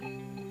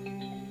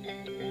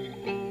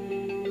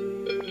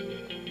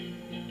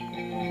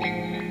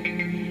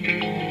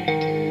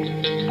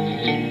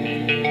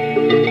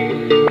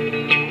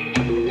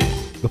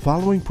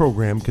following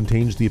program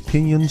contains the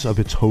opinions of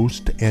its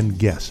host and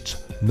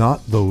guests,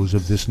 not those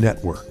of this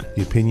network.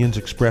 The opinions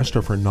expressed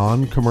are for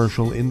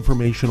non-commercial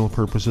informational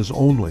purposes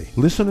only.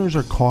 Listeners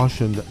are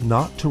cautioned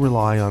not to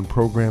rely on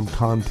program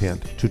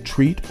content to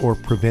treat or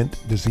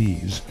prevent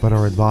disease, but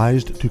are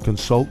advised to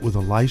consult with a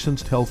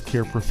licensed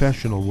healthcare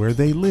professional where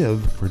they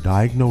live for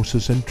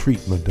diagnosis and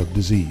treatment of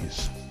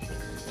disease.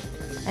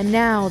 And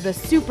now, the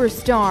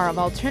superstar of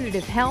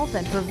alternative health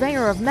and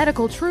purveyor of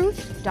medical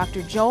truth,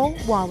 Dr. Joel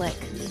Wallach.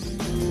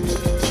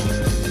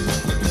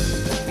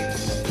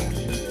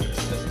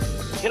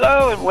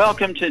 Hello and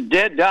welcome to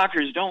Dead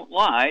Doctors Don't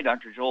Lie.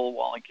 Dr. Joel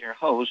Wallach, your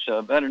host,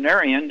 a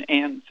veterinarian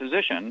and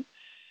physician.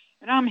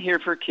 And I'm here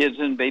for kids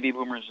and baby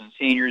boomers and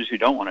seniors who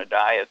don't want to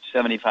die at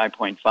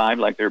 75.5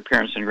 like their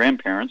parents and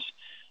grandparents.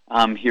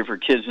 I'm here for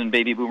kids and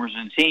baby boomers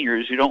and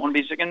seniors who don't want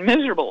to be sick and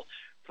miserable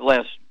for the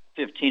last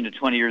 15 to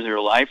 20 years of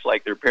their life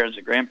like their parents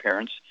and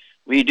grandparents.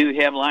 We do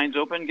have lines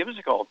open. Give us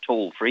a call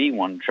toll-free,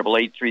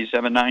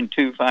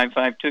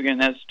 1-888-379-2552. Again,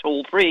 that's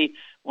toll-free,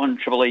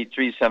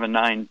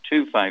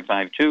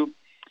 1-888-379-2552.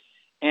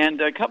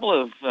 And a couple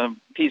of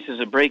pieces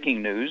of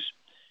breaking news.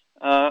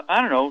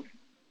 I don't know,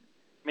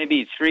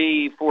 maybe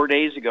 3-4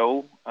 days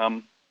ago,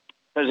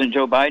 President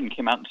Joe Biden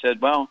came out and said,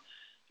 well,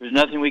 there's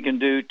nothing we can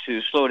do to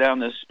slow down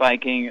this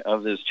spiking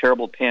of this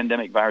terrible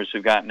pandemic virus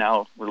we've got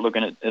now. We're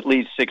looking at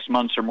least 6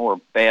 months or more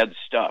of bad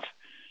stuff.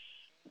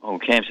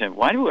 Okay, I'm saying,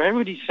 why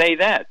would he say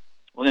that?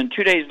 Well, then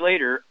 2 days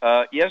later,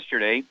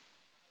 yesterday,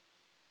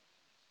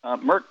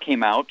 Merck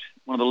came out,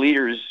 one of the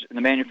leaders in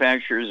the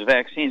manufacturers of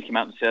vaccines came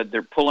out and said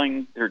they're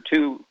pulling their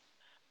two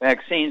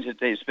vaccines that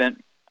they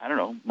spent, I don't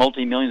know,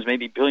 multi-millions,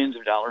 maybe billions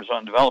of dollars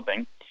on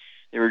developing.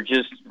 They were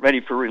just ready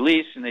for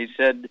release, and they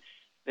said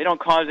they don't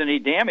cause any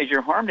damage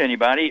or harm to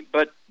anybody,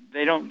 but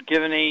they don't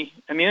give any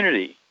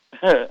immunity.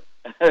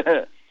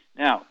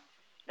 Now,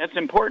 that's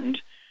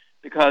important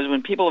because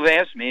when people have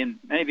asked me, and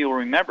many people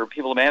remember,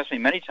 people have asked me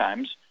many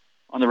times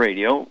on the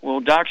radio,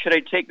 well, Doc, should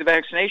I take the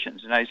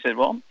vaccinations? And I said,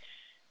 well,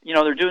 you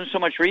know, they're doing so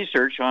much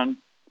research on,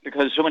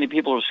 because so many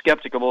people are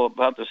skeptical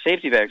about the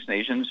safety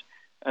vaccinations,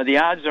 the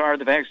odds are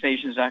the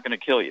vaccination is not going to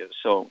kill you.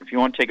 So if you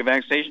want to take a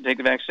vaccination, take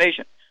the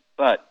vaccination.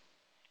 But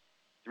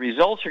the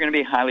results are going to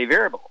be highly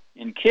variable.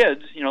 In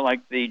kids, you know,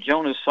 like the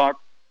Jonas Salk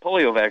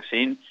polio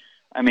vaccine,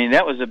 I mean,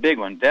 that was a big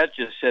one. That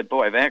just said,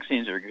 boy,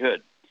 vaccines are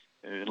good.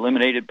 It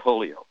eliminated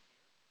polio.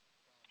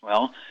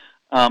 Well,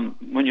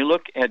 when you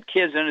look at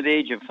kids under the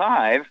age of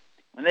 5,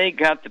 when they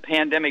got the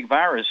pandemic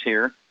virus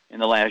here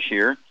in the last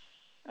year,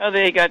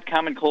 they got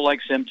common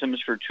cold-like symptoms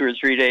for 2 or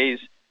 3 days.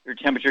 Their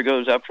temperature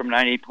goes up from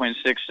 98.6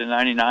 to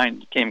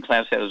 99, came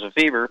classified as a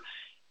fever.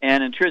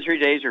 And in 2 or 3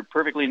 days, they're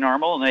perfectly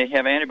normal, and they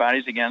have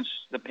antibodies against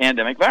the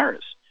pandemic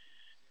virus.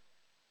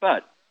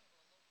 But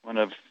when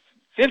a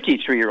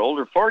 53-year-old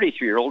or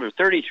 43-year-old or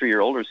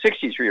 33-year-old or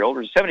 63-year-old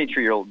or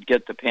 73-year-old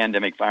get the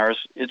pandemic virus,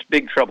 it's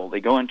big trouble. They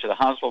go into the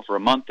hospital for a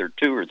month or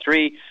 2 or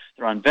 3.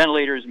 They're on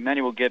ventilators.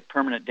 Many will get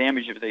permanent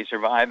damage if they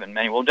survive, and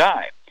many will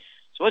die.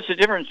 So what's the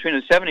difference between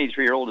a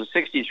 73-year-old, a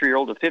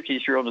 63-year-old, a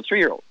 50-year-old, and a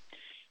 3-year-old?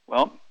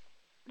 Well,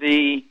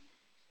 the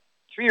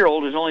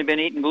 3-year-old has only been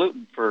eating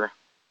gluten for a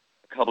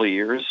couple of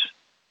years.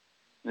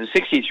 The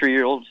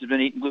 63-year-old has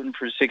been eating gluten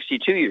for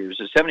 62 years.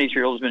 The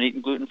 73-year-old has been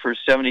eating gluten for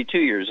 72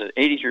 years. The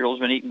 83-year-old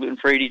has been eating gluten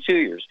for 82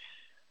 years.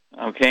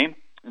 Okay?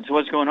 And so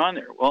what's going on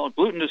there? Well,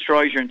 gluten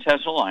destroys your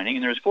intestinal lining,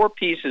 and there's 4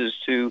 pieces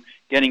to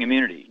getting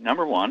immunity.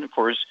 Number 1, of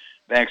course,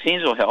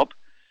 vaccines will help.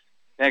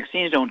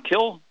 Vaccines don't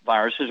kill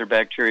viruses or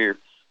bacteria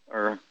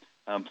or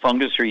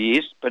fungus or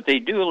yeast, but they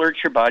do alert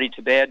your body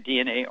to bad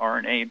DNA,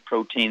 RNA,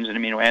 proteins, and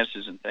amino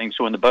acids and things.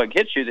 So when the bug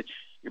hits you,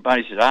 your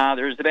body says,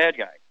 there's the bad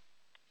guy.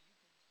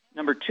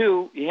 Number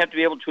 2, you have to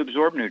be able to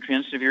absorb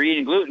nutrients. If you're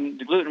eating gluten,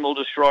 the gluten will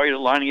destroy the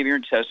lining of your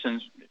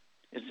intestines.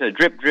 It's a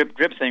drip, drip,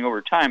 drip thing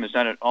over time. It's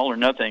not an all or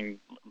nothing,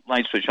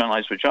 light switch on,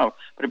 light switch off.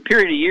 But a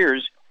period of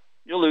years,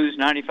 you'll lose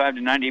 95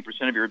 to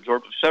 98% of your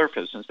absorptive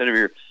surface. Instead of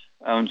your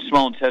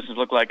small intestines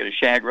look like a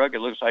shag rug,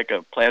 it looks like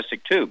a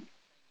plastic tube.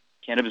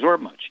 Can't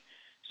absorb much.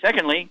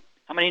 Secondly,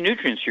 how many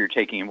nutrients you're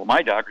taking? Well,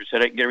 my doctor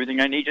said I can get everything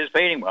I need just by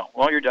eating well.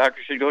 Well, your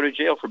doctor should go to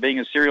jail for being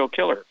a serial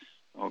killer.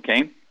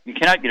 Okay? You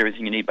cannot get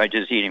everything you need by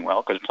just eating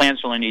well, because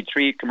plants only need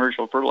 3,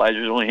 commercial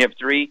fertilizers only have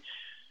 3.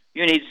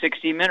 You need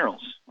 60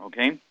 minerals,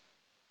 okay?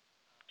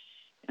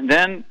 And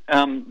then,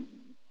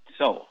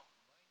 so,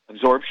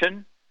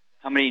 absorption,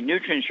 how many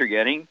nutrients you're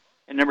getting,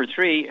 and number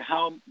 3,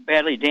 how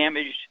badly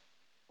damaged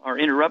or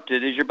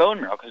interrupted is your bone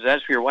marrow, because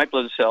that's where your white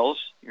blood cells,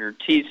 your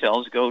T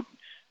cells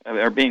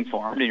are being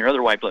formed, and your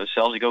other white blood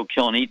cells that go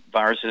kill and eat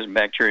viruses and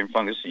bacteria and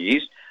fungus and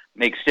yeast,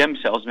 make stem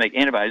cells, make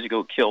antibodies that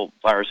go kill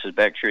viruses,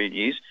 bacteria, and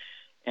yeast,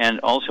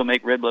 and also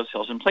make red blood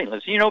cells and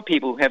platelets. You know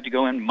people who have to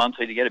go in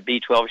monthly to get a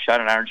B12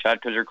 shot, an iron shot,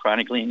 because they're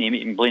chronically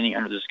anemic and bleeding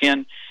under the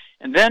skin.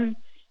 And then,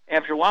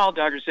 after a while,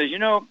 doctor says,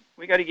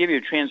 we got to give you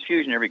a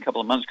transfusion every couple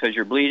of months because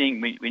you're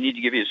bleeding. We need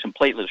to give you some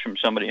platelets from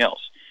somebody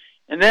else.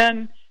 And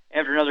then,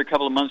 after another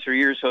couple of months or a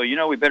year or so,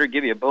 we better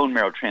give you a bone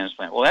marrow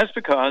transplant. Well, that's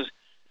because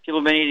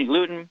people have been eating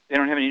gluten. They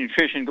don't have any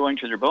nutrition going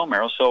to their bone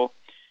marrow. So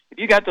if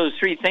you got those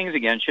three things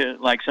against you,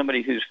 like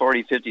somebody who's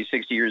 40, 50,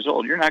 60 years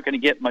old, you're not going to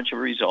get much of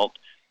a result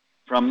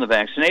from the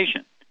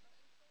vaccination.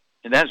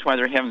 And that's why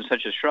they're having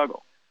such a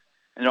struggle.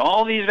 And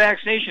all these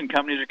vaccination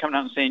companies are coming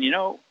out and saying,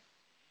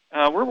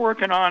 we're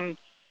working on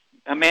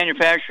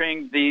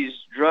manufacturing these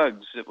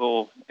drugs that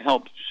will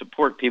help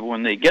support people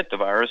when they get the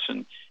virus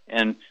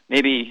and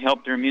maybe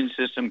help their immune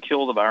system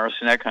kill the virus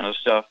and that kind of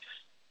stuff,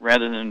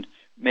 rather than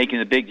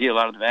making a big deal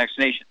out of the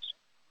vaccinations.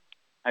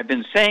 I've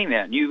been saying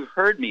that, and you've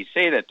heard me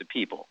say that to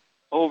people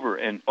over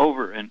and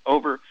over and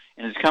over,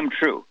 and it's come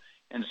true.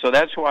 And so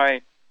that's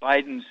why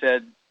Biden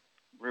said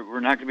we're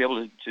not going to be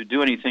able to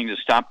do anything to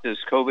stop this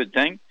COVID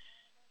thing.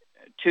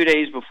 2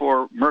 days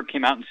before, Merck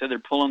came out and said they're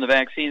pulling the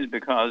vaccines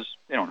because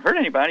they don't hurt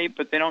anybody,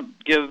 but they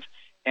don't give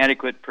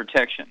adequate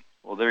protection.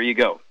 Well, there you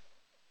go.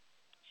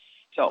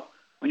 So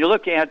when you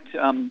look at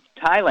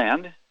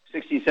Thailand,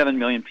 67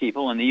 million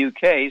people, and the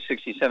UK,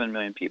 67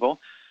 million people,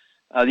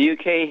 the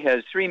UK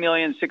has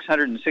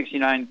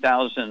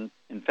 3,669,000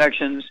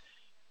 infections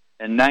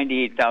and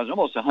 98,000,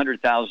 almost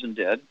 100,000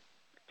 dead.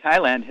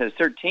 Thailand has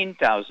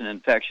 13,000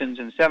 infections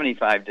and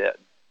 75 dead.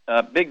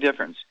 Big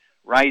difference,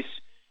 rice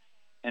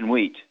and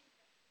wheat.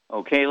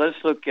 Okay, let's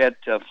look at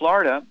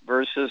Florida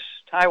versus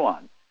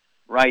Taiwan,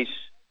 rice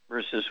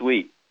versus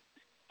wheat.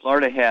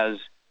 Florida has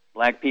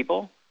black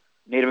people,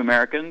 Native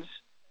Americans,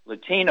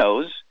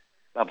 Latinos,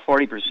 about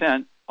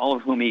 40%, all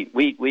of whom eat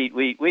wheat.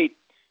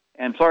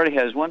 And Florida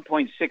has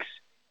 1.6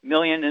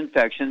 million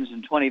infections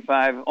and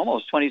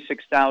almost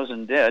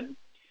 26,000 dead.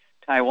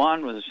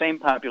 Taiwan, with the same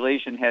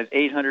population, has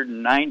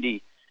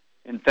 890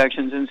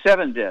 infections and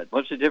 7 dead.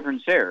 What's the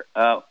difference there?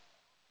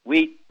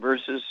 Wheat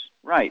versus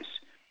rice.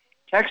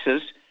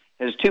 Texas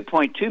has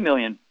 2.2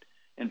 million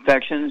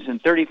infections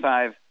and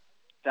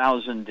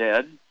 35,000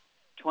 dead.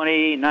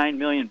 29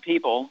 million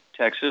people,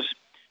 Texas,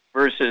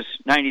 versus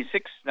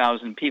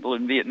 96,000 people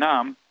in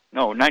Vietnam.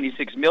 No,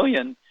 96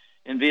 million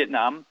in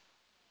Vietnam,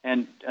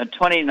 and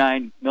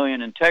 29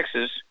 million in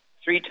Texas,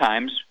 3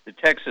 times the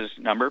Texas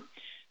number.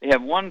 They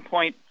have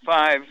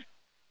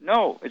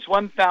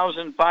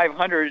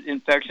 1,500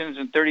 infections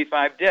and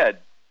 35 dead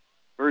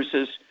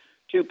versus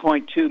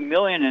 2.2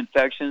 million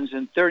infections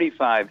and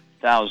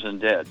 35,000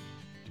 dead.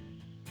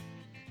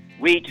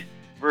 Wheat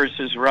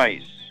versus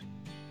rice.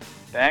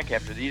 Back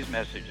after these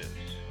messages.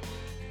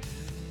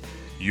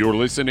 You're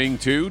listening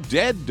to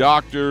Dead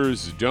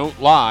Doctors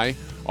Don't Lie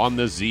on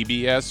the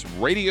ZBS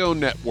Radio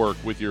Network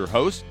with your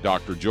host,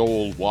 Dr.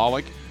 Joel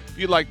Wallach. If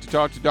you'd like to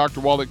talk to Dr.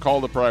 Wallach, call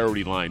the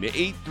priority line at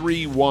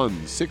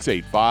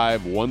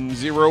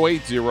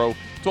 831-685-1080,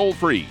 toll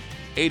free,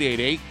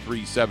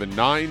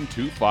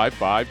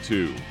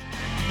 888-379-2552.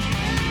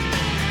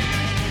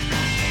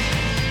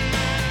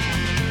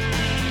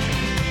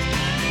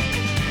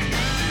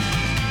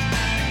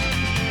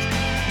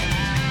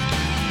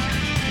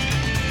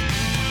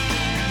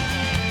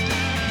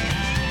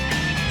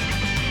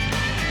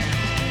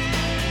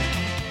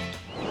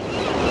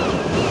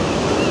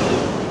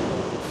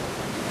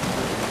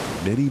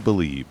 Many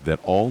believe that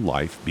all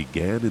life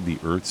began in the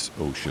Earth's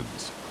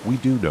oceans. We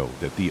do know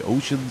that the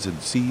oceans and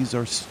seas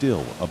are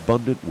still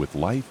abundant with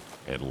life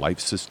and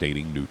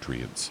life-sustaining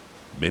nutrients.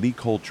 Many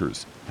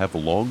cultures have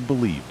long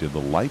believed in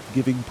the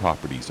life-giving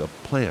properties of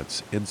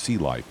plants and sea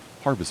life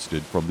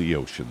harvested from the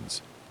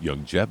oceans.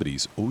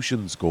 Youngevity's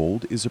Ocean's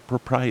Gold is a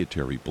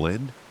proprietary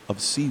blend of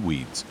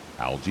seaweeds,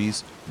 algae,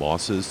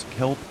 mosses,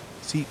 kelp,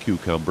 sea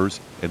cucumbers,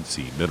 and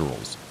sea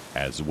minerals,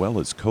 as well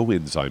as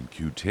coenzyme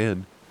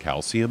Q10,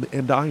 calcium,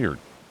 and iron,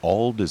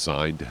 all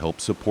designed to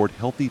help support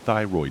healthy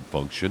thyroid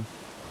function,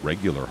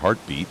 regular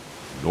heartbeat,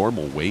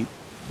 normal weight,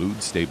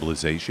 mood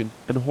stabilization,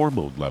 and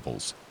hormone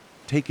levels.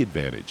 Take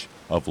advantage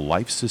of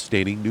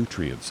life-sustaining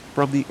nutrients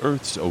from the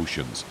Earth's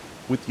oceans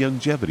with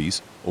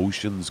Youngevity's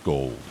Ocean's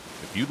Gold.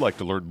 If you'd like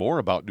to learn more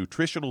about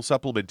nutritional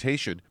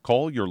supplementation,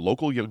 call your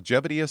local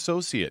Youngevity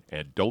associate,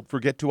 and don't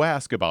forget to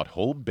ask about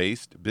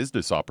home-based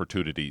business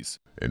opportunities.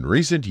 In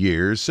recent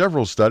years,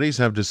 several studies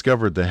have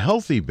discovered the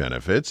healthy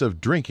benefits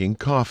of drinking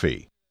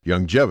coffee.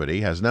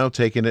 Youngevity has now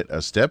taken it a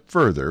step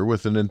further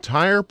with an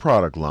entire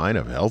product line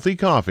of healthy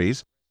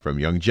coffees from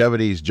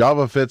Youngevity's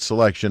JavaFit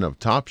selection of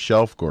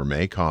top-shelf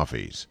gourmet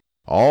coffees.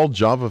 All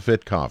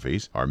JavaFit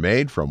coffees are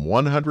made from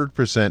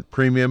 100%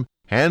 premium,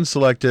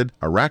 hand-selected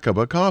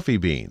Arabica coffee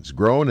beans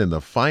grown in the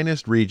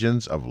finest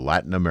regions of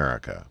Latin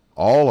America.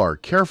 All are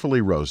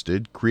carefully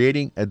roasted,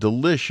 creating a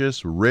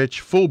delicious, rich,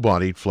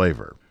 full-bodied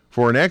flavor.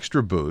 For an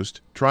extra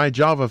boost, try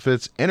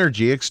JavaFit's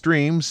Energy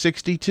Extreme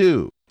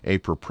 62, a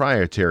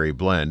proprietary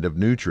blend of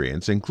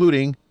nutrients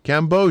including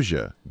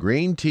Cambogia,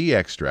 green tea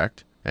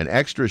extract, an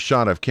extra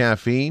shot of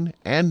caffeine,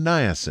 and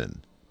niacin.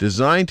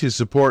 Designed to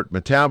support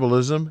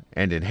metabolism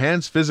and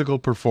enhance physical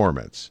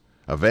performance.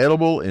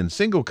 Available in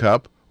single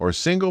cup or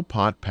single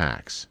pot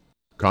packs.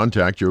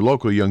 Contact your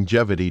local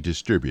Youngevity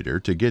distributor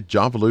to get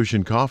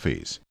Jovolution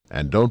coffees.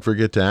 And don't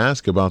forget to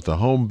ask about the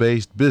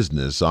home-based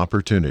business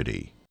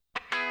opportunity.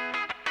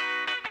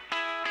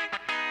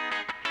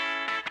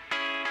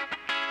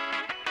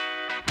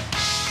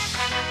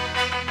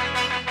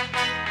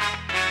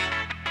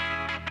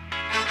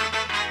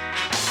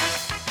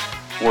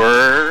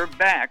 We're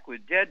back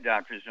with Dead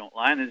Doctors Don't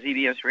Lie on the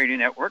ZBS Radio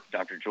Network.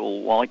 Dr.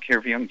 Joel Wallach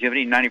here for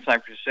Youngevity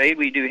 95 Crusade.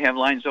 We do have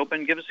lines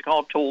open. Give us a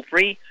call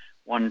toll-free,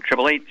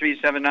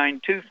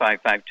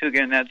 1-888-379-2552.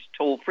 Again, that's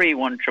toll-free,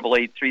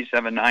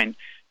 1-888-379-2552.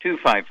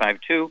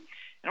 And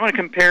I want to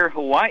compare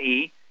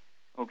Hawaii,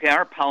 okay,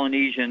 our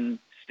Polynesian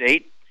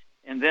state,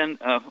 and then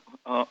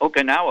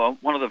Okinawa,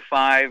 one of the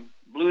 5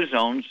 blue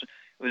zones.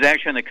 It was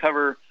actually on the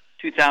cover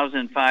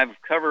 2005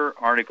 cover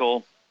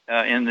article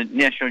in the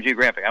National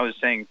Geographic. I was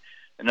saying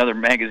another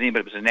magazine, but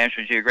it was a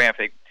National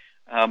Geographic.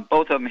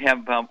 Both of them have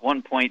about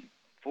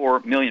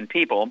 1.4 million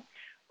people.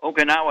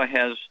 Okinawa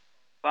has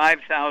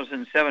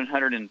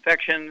 5,700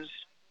 infections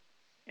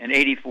and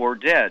 84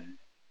 dead.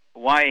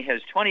 Hawaii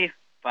has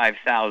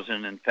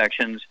 25,000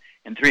 infections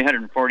and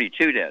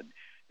 342 dead.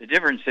 The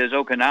difference is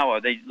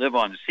Okinawa, they live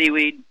on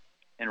seaweed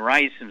and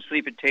rice and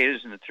sweet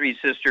potatoes, and the Three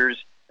Sisters,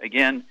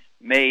 again,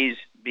 maize,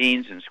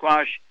 beans, and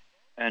squash.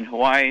 And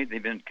Hawaii,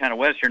 they've been kind of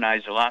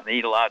westernized a lot. They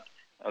eat a lot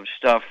of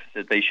stuff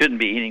that they shouldn't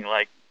be eating,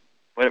 like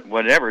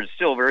whatever. It's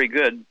still very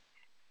good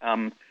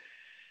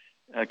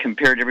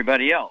compared to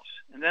everybody else.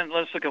 And then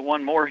let's look at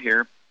one more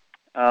here.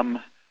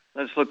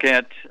 Let's look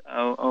at,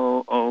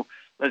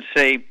 let's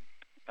say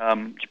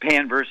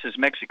Japan versus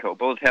Mexico.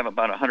 Both have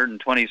about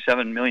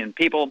 127 million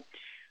people.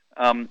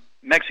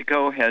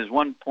 Mexico has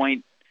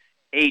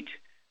 1.8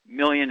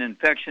 million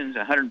infections,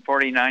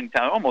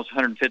 149,000, almost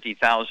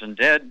 150,000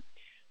 dead.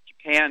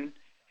 Japan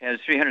has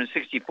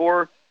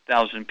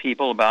 364,000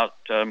 people, about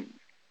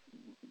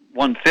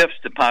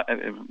one-fifth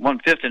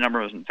the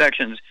number of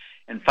infections,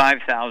 and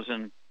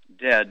 5,000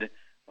 dead.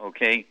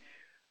 Okay,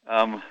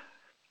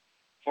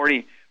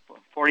 40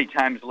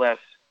 times less.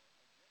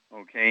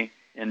 Okay,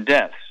 in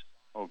deaths.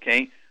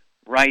 Okay,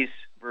 rice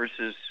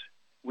versus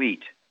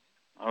wheat.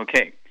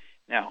 Okay,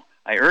 now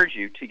I urge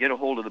you to get a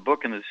hold of the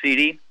book and the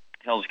CD,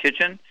 Hell's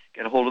Kitchen.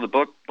 Get a hold of the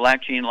book,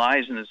 Black Gene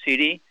Lies, and the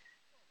CD.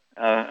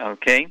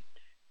 Okay.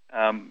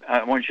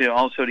 I want you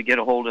also to get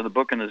a hold of the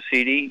book and the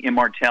CD,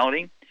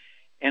 Immortality,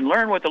 and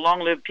learn what the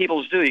long-lived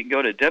peoples do. You can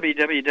go to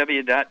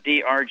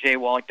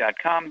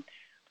www.drjwallach.com.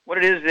 What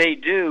it is they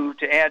do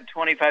to add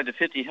 25 to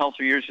 50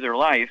 healthier years to their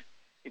life.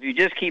 If you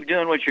just keep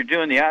doing what you're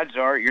doing, the odds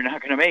are you're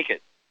not going to make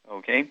it,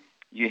 okay?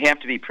 You have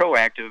to be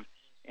proactive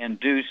and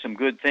do some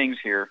good things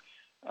here,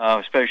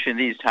 especially in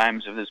these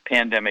times of this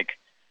pandemic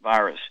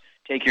virus.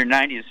 Take your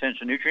 90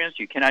 essential nutrients.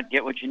 You cannot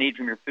get what you need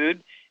from your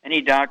food.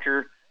 Any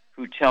doctor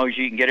who tells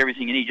you can get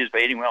everything you need just by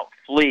eating well,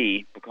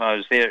 flee,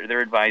 because their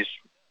advice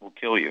will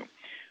kill you.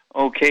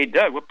 Okay,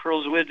 Doug, what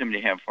pearls of wisdom do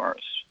you have for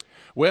us?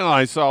 Well,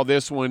 I saw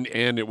this one,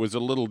 and it was a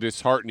little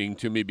disheartening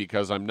to me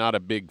because I'm not a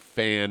big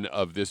fan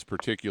of this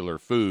particular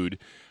food.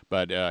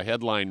 But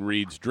headline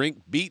reads,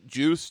 drink beet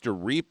juice to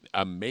reap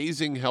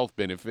amazing health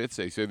benefits.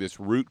 They say this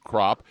root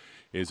crop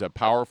is a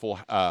powerful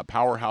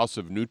powerhouse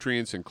of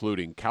nutrients,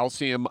 including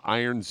calcium,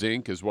 iron,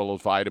 zinc, as well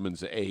as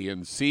vitamins A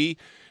and C.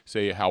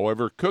 Say,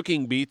 however,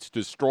 cooking beets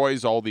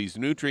destroys all these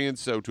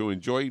nutrients, so to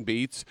enjoy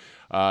beets,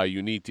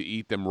 you need to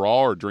eat them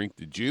raw or drink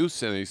the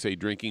juice. And they say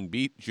drinking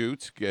beet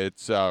juice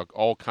gets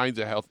all kinds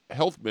of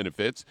health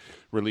benefits,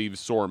 relieves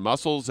sore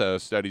muscles.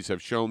 Studies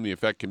have shown the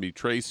effect can be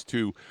traced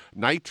to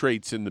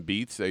nitrates in the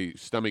beets. The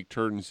stomach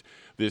turns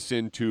this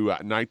into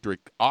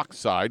nitric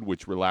oxide,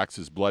 which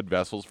relaxes blood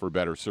vessels for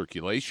better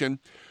circulation.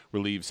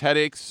 Relieves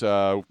headaches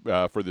for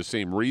the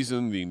same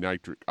reason. The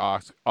nitric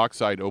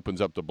oxide opens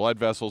up the blood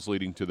vessels,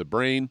 leading to the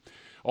brain.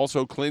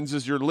 Also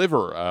cleanses your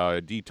liver,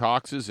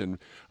 detoxes and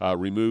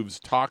removes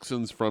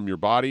toxins from your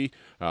body,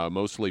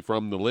 mostly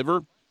from the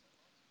liver.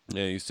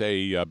 They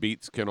say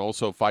beets can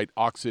also fight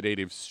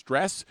oxidative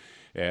stress,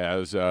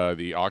 as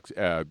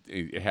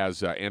it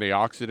has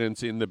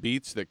antioxidants in the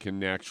beets that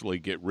can actually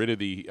get rid of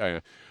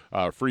the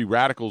free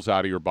radicals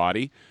out of your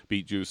body.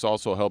 Beet juice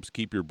also helps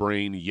keep your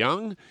brain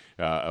young.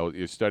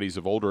 Studies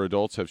of older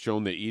adults have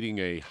shown that eating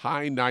a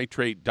high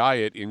nitrate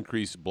diet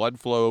increases blood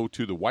flow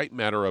to the white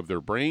matter of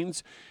their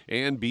brains,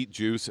 and beet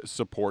juice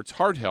supports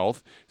heart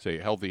health. Say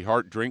a healthy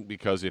heart drink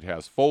because it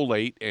has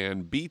folate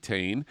and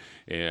betaine,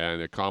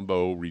 and the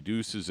combo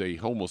reduces a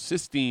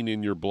homocysteine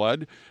in your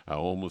blood.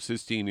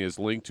 Homocysteine is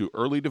linked to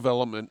early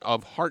development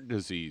of heart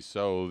disease.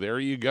 So there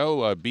you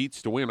go,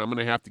 beets to win. I'm going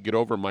to have to get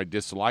over my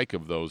dislike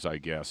of those, I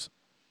guess.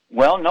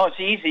 Well, no, it's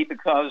easy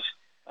because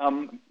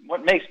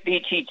what makes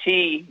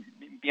BTT,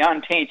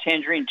 Beyond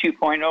Tangerine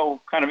 2.0,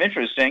 kind of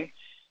interesting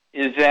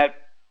is that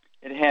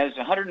it has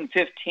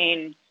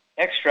 115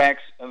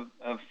 extracts of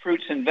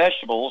fruits and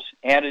vegetables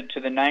added to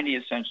the 90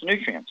 essential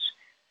nutrients.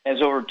 It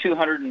has over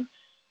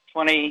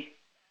 220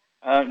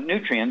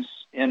 nutrients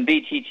in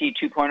BTT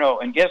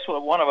 2.0. And guess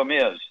what one of them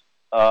is?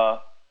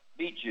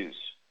 Beet juice.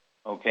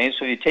 Okay,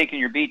 so you're taking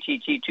your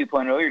BTT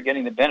 2.0, you're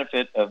getting the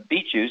benefit of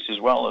beet juice as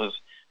well as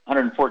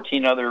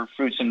 114 other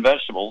fruits and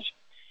vegetables.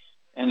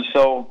 And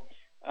so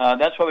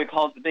that's why we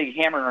call it the big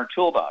hammer in our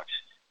toolbox.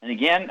 And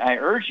again, I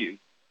urge you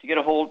to get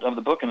a hold of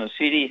the book and the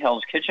CD,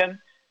 Hell's Kitchen.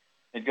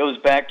 It goes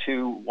back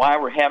to why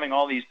we're having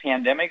all these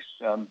pandemics.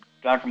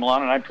 Dr.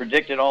 Milano and I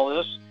predicted all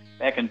this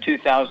back in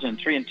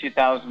 2003 and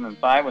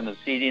 2005 when the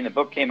CD and the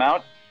book came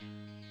out.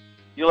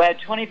 You'll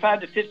add 25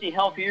 to 50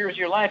 healthy years of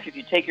your life if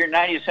you take your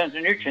 90 Essential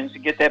Nutrients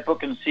and get that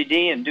book and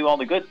CD and do all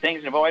the good things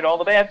and avoid all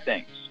the bad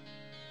things.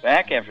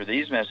 Back after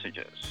these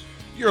messages.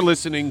 You're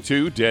listening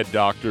to Dead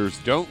Doctors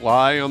Don't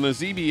Lie on the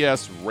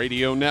ZBS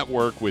Radio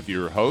Network with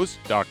your host,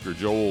 Dr.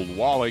 Joel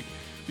Wallach.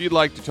 If you'd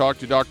like to talk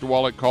to Dr.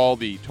 Wallach, call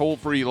the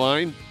toll-free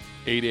line,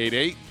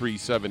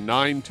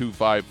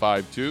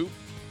 888-379-2552.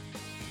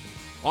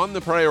 On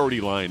the priority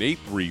line,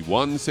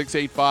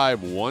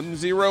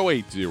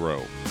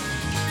 831-685-1080.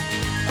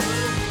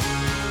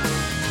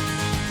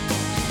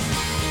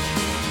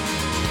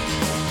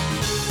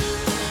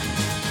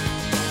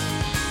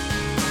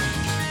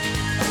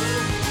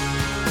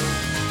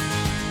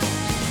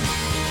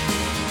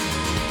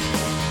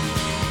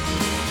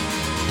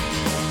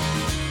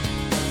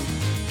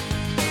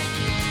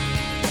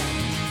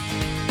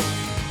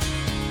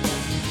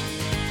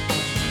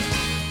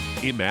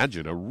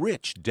 Imagine a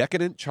rich,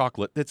 decadent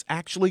chocolate that's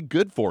actually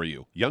good for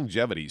you.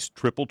 Youngevity's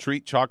Triple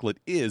Treat chocolate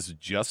is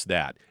just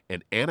that,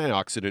 an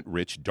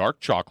antioxidant-rich dark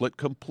chocolate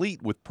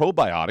complete with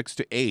probiotics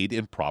to aid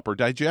in proper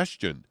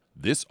digestion.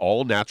 This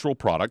all-natural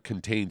product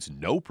contains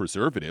no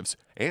preservatives,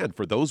 and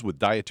for those with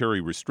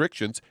dietary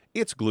restrictions,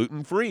 it's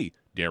gluten-free,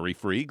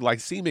 dairy-free,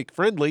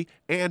 glycemic-friendly,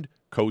 and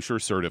kosher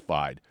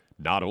certified.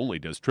 Not only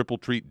does Triple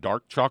Treat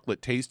dark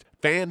chocolate taste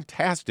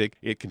fantastic,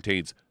 it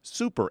contains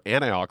super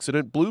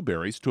antioxidant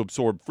blueberries to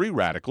absorb free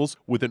radicals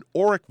with an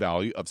ORAC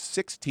value of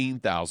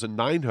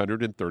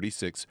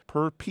 16,936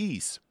 per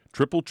piece.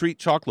 Triple Treat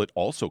chocolate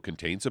also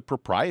contains a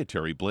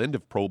proprietary blend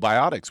of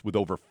probiotics with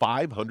over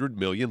 500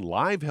 million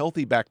live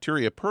healthy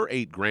bacteria per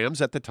 8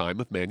 grams at the time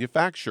of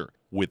manufacture,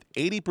 with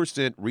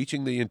 80%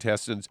 reaching the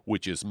intestines,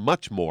 which is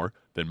much more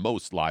than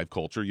most live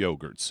culture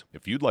yogurts.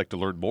 If you'd like to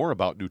learn more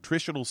about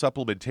nutritional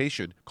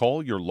supplementation,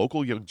 call your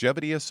local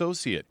Youngevity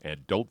associate,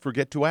 and don't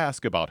forget to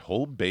ask about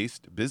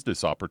home-based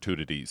business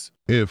opportunities.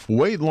 If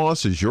weight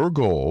loss is your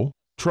goal,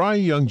 try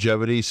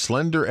Youngevity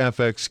Slender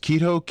FX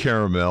Keto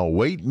Caramel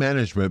Weight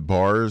Management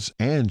Bars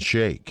and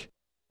Shake.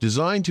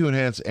 Designed to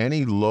enhance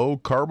any low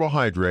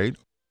carbohydrate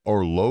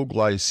or low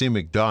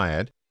glycemic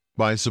diet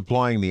by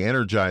supplying the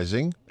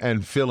energizing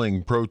and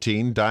filling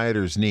protein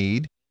dieters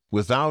need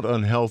without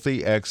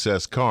unhealthy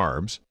excess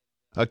carbs,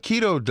 a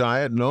keto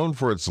diet known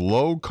for its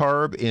low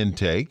carb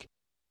intake,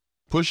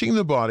 pushing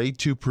the body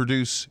to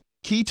produce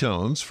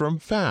ketones from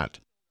fat.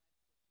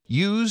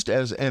 Used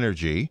as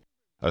energy,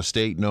 a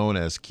state known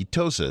as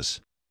ketosis,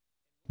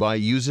 by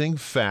using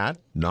fat,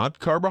 not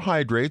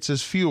carbohydrates,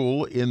 as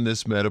fuel in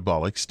this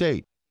metabolic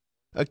state.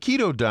 A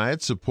keto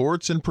diet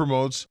supports and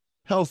promotes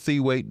healthy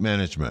weight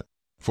management.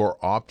 For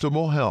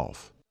optimal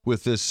health,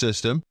 with this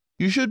system,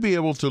 you should be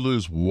able to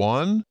lose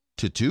 1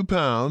 to 2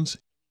 pounds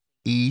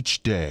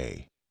each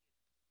day.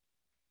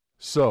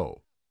 So,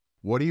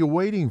 what are you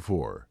waiting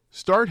for?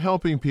 Start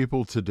helping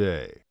people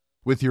today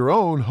with your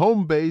own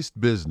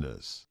home-based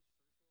business.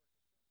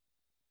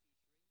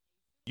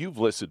 You've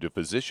listened to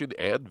physician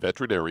and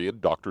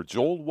veterinarian Dr.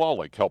 Joel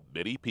Wallach help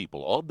many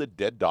people on the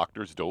Dead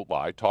Doctors Don't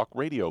Lie talk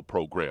radio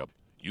program.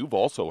 You've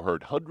also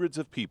heard hundreds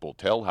of people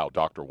tell how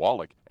Dr.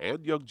 Wallach and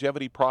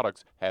Youngevity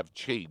products have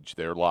changed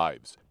their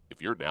lives.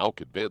 If you're now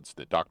convinced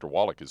that Dr.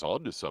 Wallach is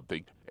onto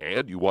something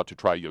and you want to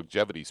try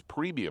Youngevity's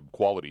premium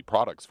quality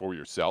products for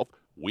yourself,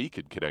 we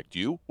can connect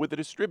you with a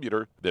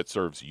distributor that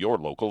serves your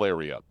local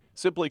area.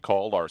 Simply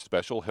call our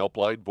special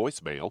helpline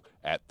voicemail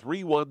at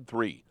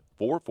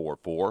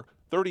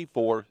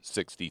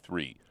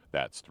 313-444-3463.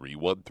 That's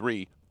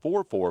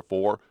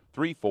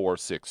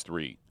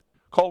 313-444-3463.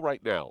 Call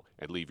right now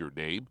and leave your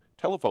name,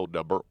 telephone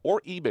number,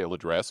 or email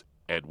address,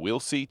 and we'll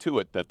see to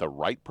it that the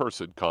right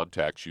person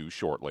contacts you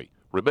shortly.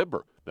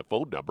 Remember, the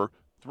phone number,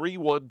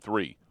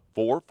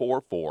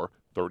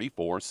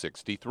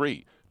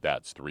 313-444-3463.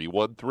 That's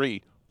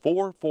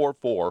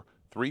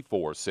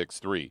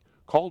 313-444-3463.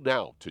 Call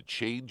now to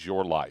change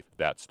your life.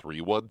 That's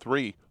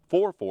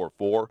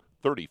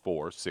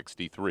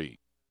 313-444-3463.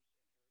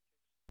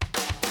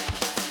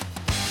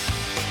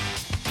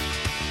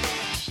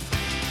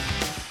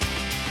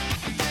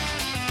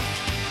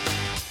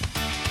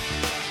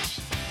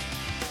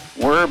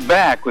 We're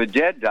back with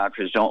Dead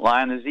Doctors Don't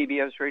Lie on the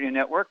ZBS Radio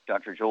Network.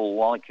 Dr. Joel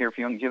Wallach here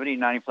for Youngevity,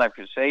 95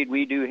 Crusade.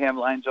 We do have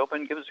lines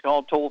open. Give us a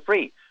call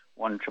toll-free,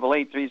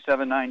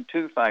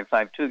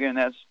 1-888-379-2552. Again,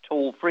 that's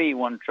toll-free,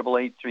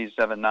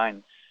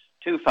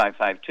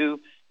 1-888-379-2552.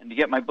 And to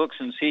get my books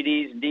and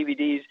CDs and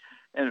DVDs,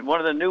 and one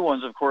of the new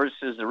ones, of course,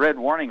 is The Red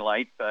Warning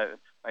Light by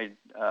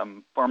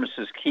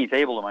pharmacist Keith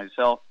Abel and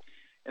myself.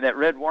 And that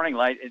red warning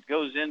light, it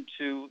goes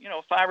into,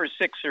 5 or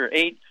 6 or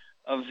 8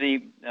 of the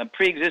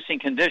pre-existing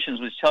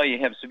conditions which tell you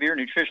have severe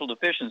nutritional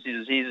deficiency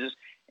diseases,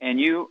 and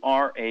you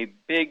are a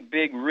big,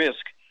 big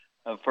risk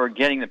for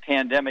getting the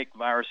pandemic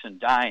virus and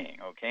dying,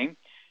 okay?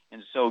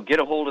 And so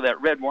get a hold of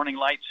that Red Warning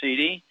Light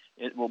CD.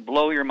 It will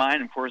blow your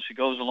mind. Of course, it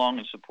goes along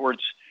and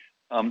supports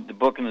the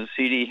book and the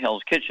CD,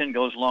 Hell's Kitchen,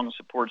 goes along and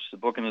supports the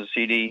book and the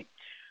CD,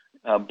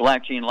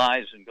 Black Gene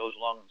Lies, and goes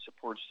along and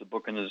supports the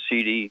book and the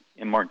CD,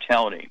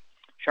 Immortality.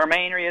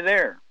 Charmaine, are you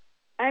there?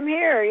 I'm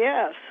here,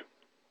 yes.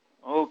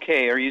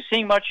 Okay. Are you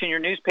seeing much in your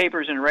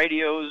newspapers and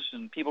radios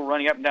and people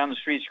running up and down the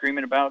street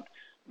screaming about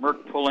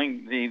Merck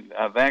pulling the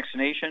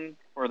vaccination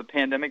for the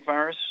pandemic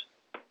virus?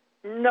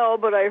 No,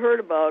 but I heard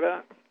about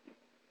it.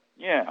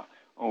 Yeah.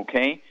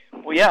 Okay.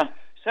 Well, yeah.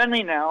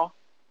 Suddenly now,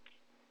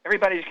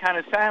 everybody's kind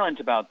of silent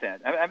about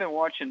that. I've been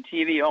watching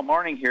TV all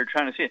morning here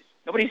trying to see it.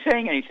 Nobody's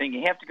saying anything.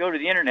 You have to go to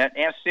the Internet,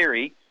 ask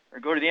Siri, or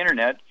go to the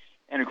Internet.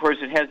 And, of course,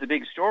 it has the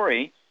big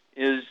story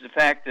is the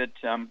fact that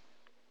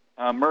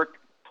Merck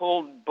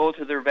pulled both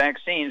of their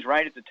vaccines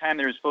right at the time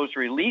they were supposed to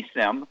release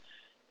them.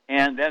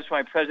 And that's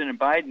why President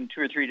Biden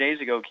 2 or 3 days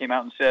ago came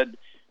out and said,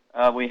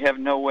 we have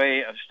no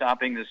way of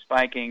stopping the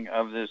spiking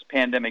of this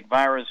pandemic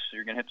virus.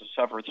 You're going to have to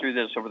suffer through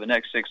this over the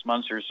next 6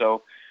 months or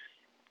so.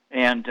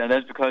 And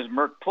that's because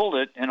Merck pulled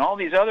it. And all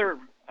these other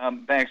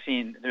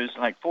vaccine, there's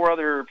like 4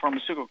 other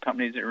pharmaceutical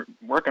companies that are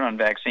working on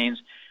vaccines,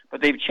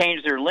 but they've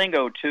changed their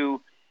lingo to,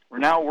 we're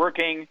now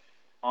working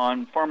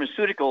on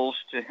pharmaceuticals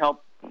to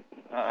help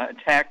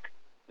attack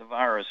the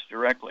virus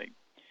directly.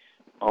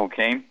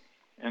 Okay.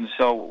 And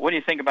so what do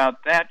you think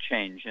about that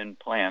change in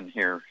plan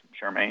here,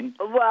 Charmaine?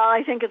 Well,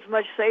 I think it's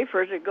much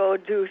safer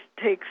to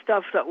take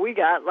stuff that we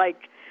got,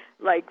 like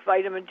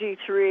vitamin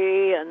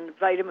D3 and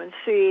vitamin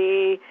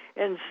C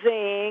and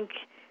zinc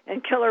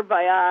and Killer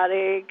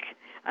Biotic.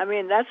 I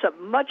mean, that's a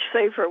much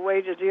safer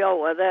way to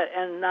deal with it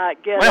and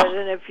not get it.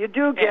 And if you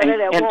do get it,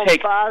 it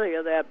won't bother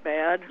you that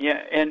bad.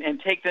 Yeah,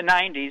 and take the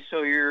 90s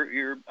so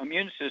your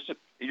immune system,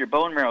 your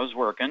bone marrow is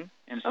working.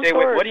 And stay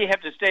away. What do you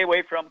have to stay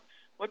away from?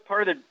 What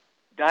part of the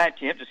diet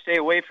do you have to stay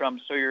away from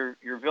so your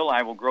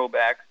villi will grow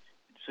back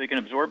so you can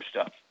absorb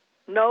stuff?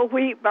 No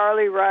wheat,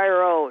 barley, rye,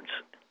 or oats.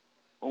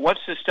 Well,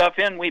 what's the stuff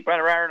in wheat,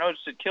 barley, rye, and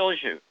oats that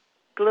kills you?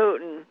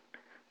 Gluten.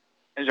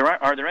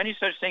 Are there any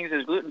such things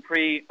as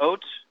gluten-free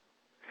oats?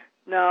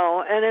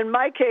 No, and in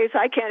my case,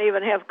 I can't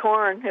even have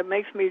corn. It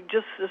makes me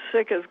just as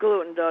sick as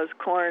gluten does,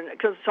 corn,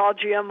 because it's all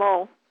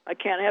GMO. I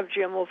can't have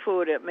GMO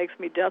food. It makes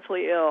me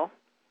deathly ill.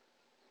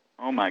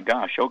 Oh, my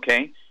gosh.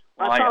 Okay.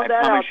 Well, I found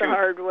that out the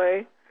hard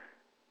way.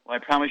 Well, I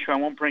promise you I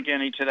won't bring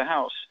any to the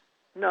house.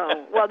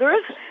 No. Well,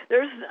 there's.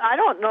 I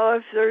don't know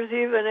if there's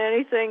even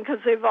anything, because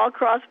they've all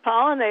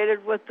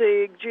cross-pollinated with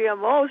the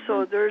GMO,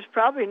 so there's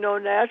probably no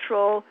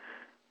natural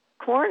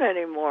corn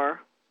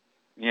anymore.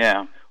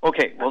 Yeah.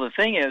 Okay. Well, the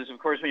thing is, of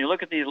course, when you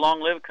look at these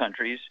long-lived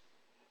countries,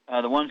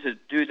 the ones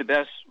that do the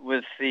best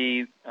with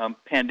the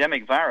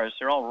pandemic virus,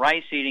 they're all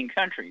rice-eating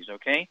countries,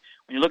 okay?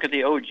 When you look at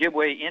the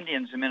Ojibwe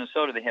Indians in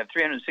Minnesota, they have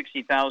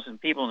 360,000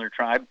 people in their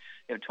tribe.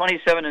 They have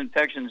 27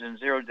 infections and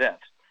 0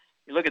 deaths.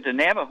 You look at the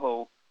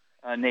Navajo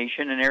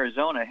Nation in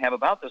Arizona, have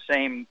about the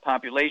same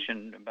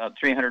population, about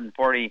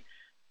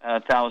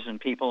 340,000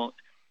 people.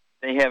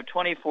 They have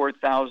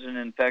 24,000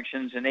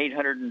 infections and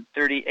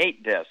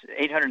 838 deaths.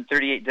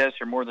 838 deaths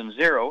are more than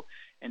 0,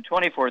 and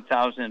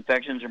 24,000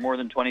 infections are more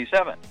than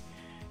 27.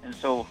 And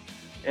so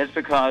it's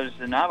because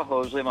the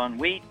Navajos live on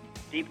wheat,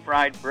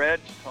 deep-fried bread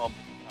called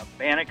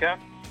Banneker,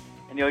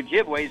 and the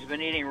Ojibways have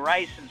been eating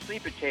rice and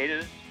sweet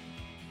potatoes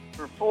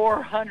for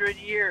 400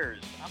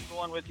 years. I'm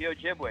going with the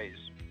Ojibways.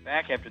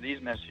 Back after these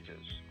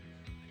messages.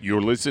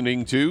 You're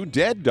listening to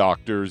Dead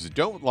Doctors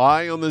Don't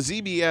Lie on the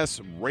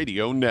ZBS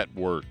Radio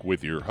Network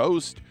with your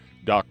host,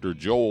 Dr.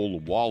 Joel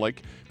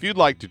Wallach. If you'd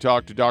like to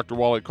talk to Dr.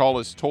 Wallach, call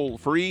us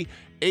toll-free,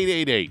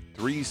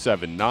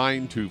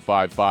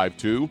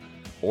 888-379-2552,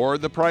 or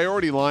the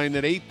priority line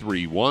at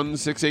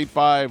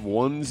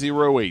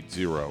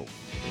 831-685-1080.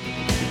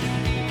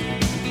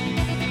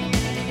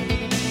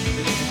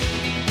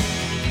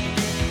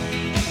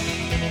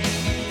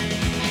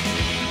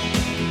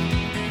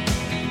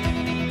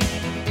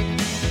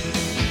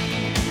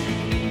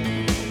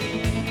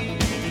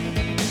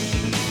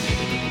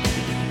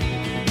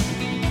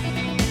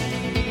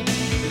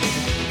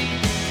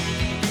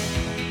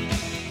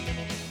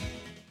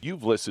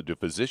 You've listened to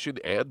physician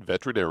and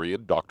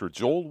veterinarian Dr.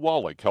 Joel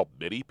Wallach help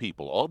many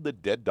people on the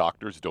Dead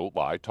Doctors Don't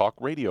Lie talk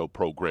radio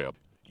program.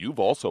 You've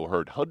also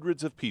heard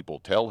hundreds of people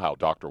tell how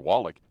Dr.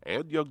 Wallach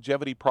and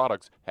Youngevity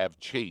products have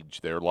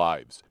changed their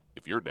lives.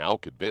 If you're now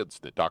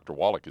convinced that Dr.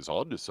 Wallach is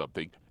onto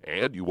something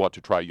and you want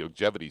to try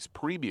Youngevity's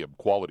premium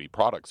quality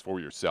products for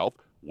yourself,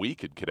 we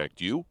can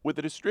connect you with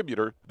a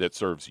distributor that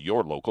serves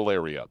your local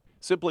area.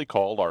 Simply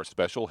call our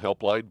special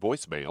helpline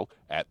voicemail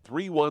at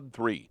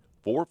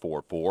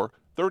 313-444-3463.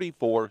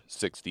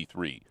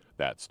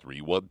 That's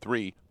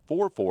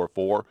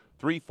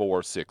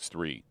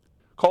 313-444-3463.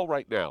 Call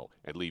right now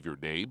and leave your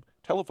name,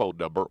 telephone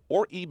number,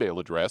 or email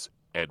address,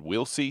 and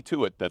we'll see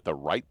to it that the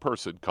right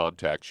person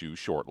contacts you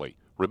shortly.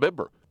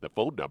 Remember, the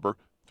phone number,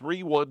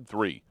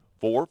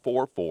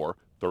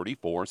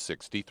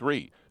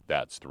 313-444-3463.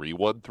 That's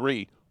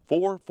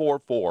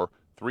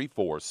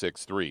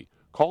 313-444-3463.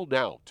 Call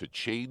now to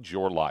change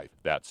your life.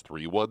 That's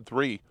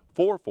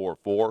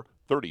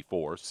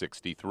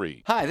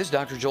 313-444-3463. Hi, this is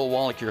Dr. Joel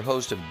Wallach, your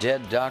host of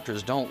Dead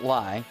Doctors Don't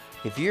Lie.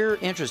 If you're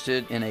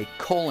interested in a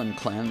colon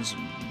cleanse,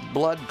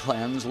 blood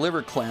cleanse,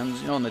 liver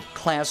cleanse, in the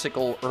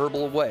classical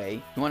herbal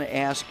way, you want to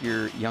ask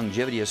your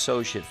Youngevity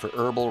associate for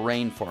Herbal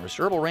Rainforest.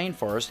 Herbal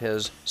Rainforest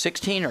has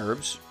 16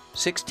 herbs,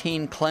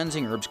 16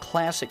 cleansing herbs,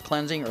 classic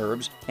cleansing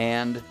herbs,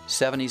 and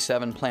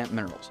 77 plant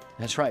minerals.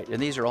 That's right,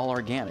 and these are all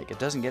organic. It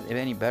doesn't get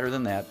any better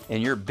than that.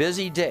 In your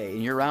busy day,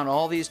 and you're around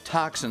all these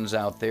toxins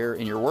out there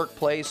in your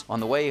workplace, on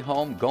the way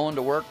home, going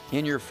to work,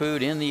 in your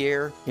food, in the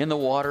air, in the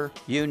water,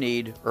 you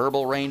need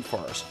Herbal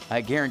Rainforest. I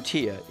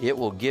guarantee you, it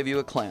will give you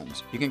a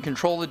cleanse. You can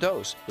control the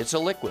dose. It's a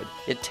liquid.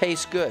 It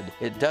tastes good.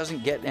 It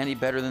doesn't get any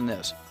better than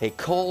this. A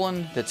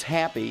colon that's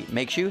happy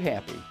makes you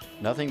happy.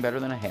 Nothing better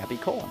than a happy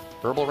colon.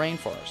 Herbal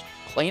Rainforest.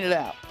 Clean it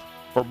out.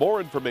 For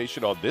more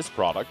information on this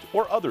product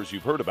or others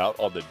you've heard about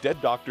on the Dead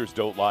Doctors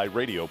Don't Lie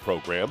radio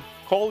program,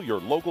 call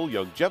your local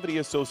Youngevity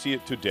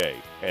associate today.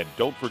 And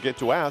don't forget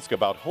to ask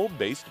about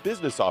home-based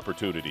business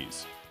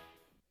opportunities.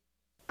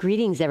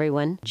 Greetings,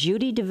 everyone.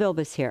 Judy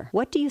DeVilbus here.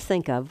 What do you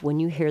think of when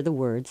you hear the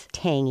words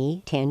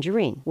tangy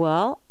tangerine?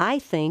 Well, I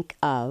think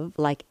of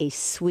like a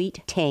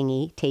sweet,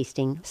 tangy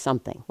tasting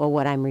something. Well,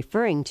 what I'm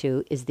referring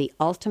to is the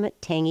Ultimate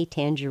Tangy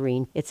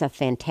Tangerine. It's a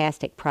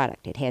fantastic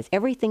product. It has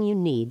everything you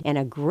need, and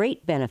a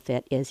great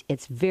benefit is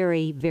it's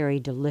very,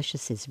 very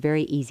delicious. It's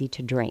very easy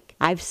to drink.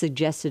 I've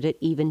suggested it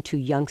even to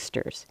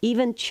youngsters.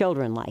 Even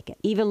children like it.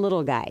 Even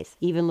little guys.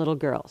 Even little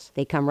girls.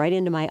 They come right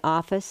into my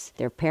office.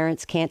 Their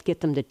parents can't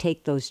get them to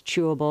take those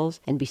chewable,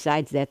 and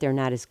besides that, they're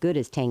not as good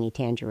as Tangy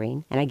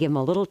Tangerine. And I give them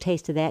a little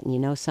taste of that, and you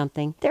know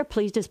something? They're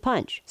pleased as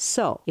punch.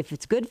 So, if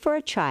it's good for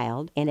a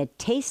child and it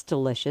tastes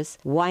delicious,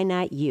 why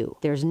not you?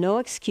 There's no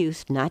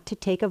excuse not to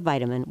take a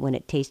vitamin when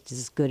it tastes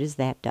as good as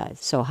that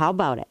does. So how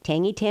about it?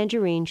 Tangy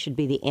Tangerine should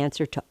be the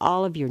answer to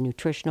all of your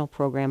nutritional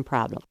program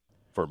problems.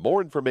 For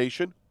more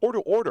information or to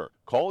order,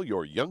 call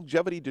your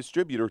Youngevity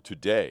distributor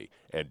today.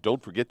 And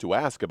don't forget to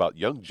ask about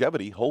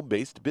Youngevity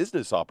home-based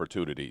business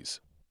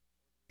opportunities.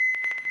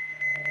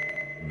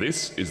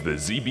 This is the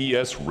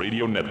ZBS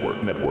Radio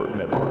Network.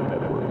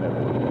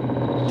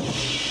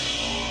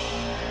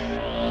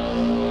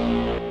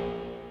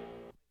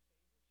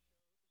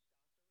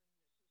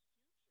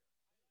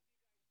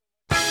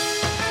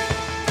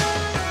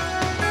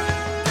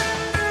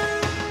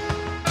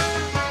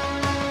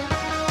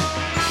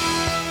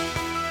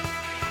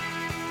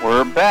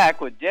 We're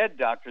back with Dead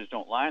Doctors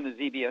Don't Lie on the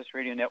ZBS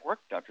Radio Network.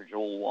 Dr.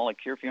 Joel Wallach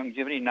here for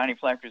Youngevity 90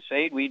 Flat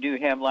Crusade. We do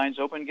have lines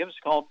open. Give us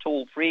a call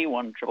toll-free,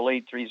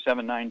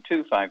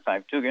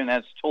 1-888-379-2552. Again,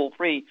 that's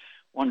toll-free,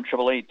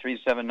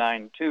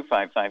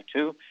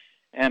 1-888-379-2552.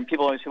 And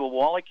people always say, well,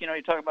 Wallach, you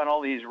talk about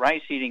all these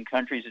rice-eating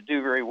countries that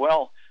do very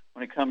well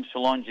when it comes to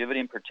longevity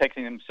and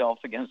protecting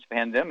themselves against the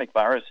pandemic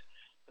virus.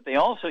 But they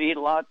also eat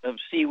a lot of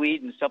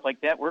seaweed and stuff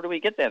like that. Where do we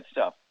get that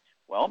stuff?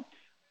 Well,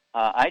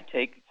 I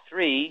take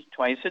 3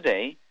 twice a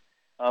day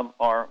of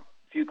our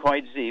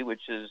Fucoid Z,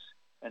 which is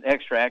an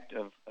extract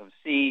of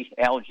sea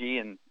algae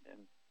and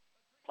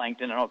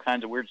plankton and all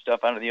kinds of weird stuff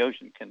out of the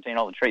ocean, contain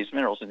all the trace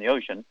minerals in the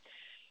ocean.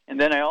 And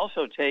then I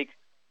also take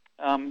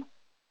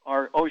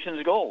our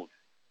Ocean's Gold.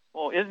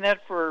 Well, isn't that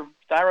for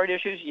thyroid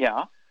issues?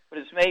 Yeah, but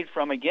it's made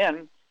from,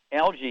 again,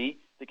 algae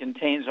that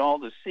contains all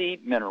the sea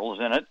minerals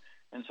in it.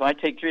 And so I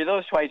take 3 of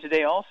those twice a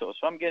day also.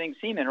 So I'm getting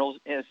sea minerals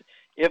as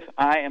if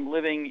I am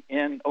living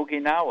in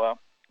Okinawa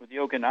with the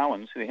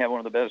Okinawans, who have one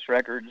of the best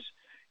records,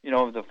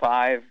 of the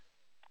 5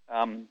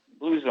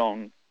 blue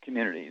zone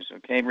communities.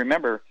 Okay,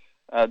 remember,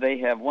 they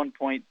have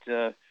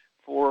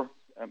 1.4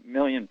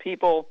 million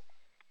people,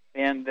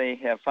 and they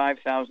have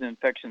 5,000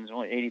 infections,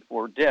 only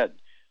 84 dead.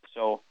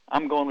 So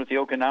I'm going with the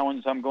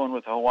Okinawans, I'm going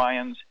with the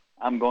Hawaiians,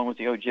 I'm going with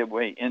the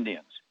Ojibwe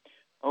Indians.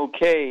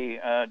 Okay,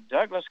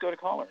 Doug, let's go to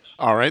callers.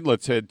 All right,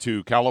 let's head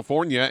to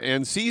California.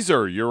 And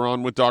Caesar, you're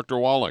on with Dr.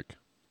 Wallach.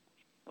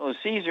 Hello,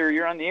 Caesar,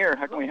 you're on the air.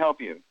 How can we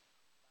help you?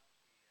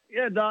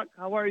 Yeah, Doc,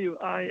 how are you?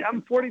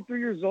 I'm 43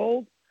 years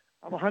old.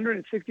 I'm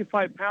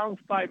 165 pounds,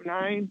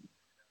 5'9".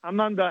 I'm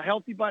on the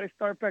Healthy Body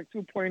Start Pack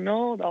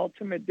 2.0, the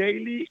Ultimate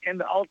Daily, and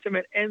the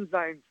Ultimate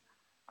Enzymes.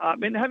 I've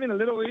been having a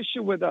little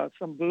issue with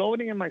some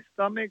bloating in my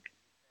stomach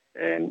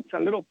and it's a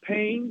little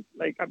pain.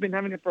 Like, I've been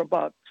having it for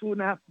about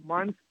 2.5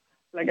 months.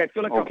 Like, I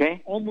feel like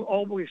I'm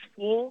always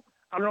full.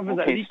 I don't know if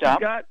it's a leaky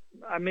gut.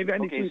 Maybe I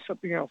need to do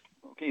something else.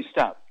 Okay,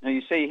 stop. Now,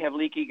 you say you have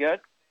leaky gut?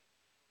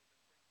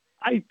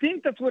 I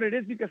think that's what it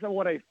is because of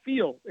what I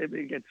feel.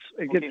 It gets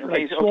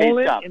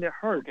swollen and it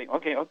hurts.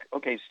 Okay,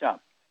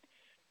 stop.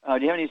 Do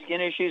you have any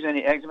skin issues,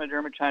 any eczema,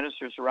 dermatitis,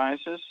 or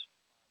psoriasis?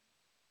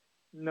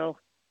 No.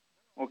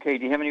 Okay,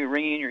 do you have any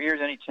ringing in your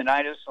ears, any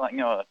tinnitus, like,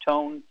 a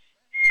tone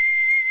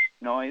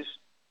noise?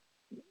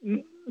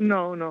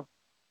 No.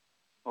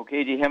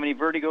 Okay, do you have any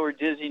vertigo or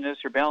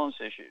dizziness or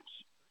balance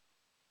issues?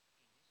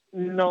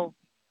 No.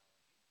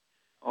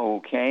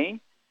 Okay.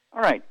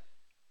 All right.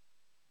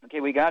 Okay,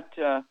 we got...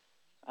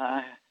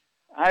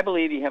 I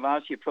believe you have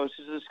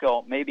osteoporosis of the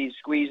skull, maybe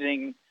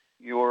squeezing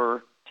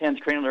your 10th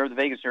cranial nerve, the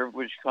vagus nerve,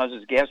 which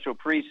causes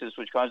gastroparesis,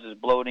 which causes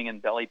bloating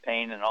and belly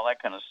pain and all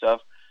that kind of stuff.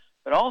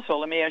 But also,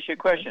 let me ask you a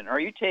question. Are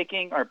you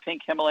taking our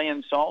pink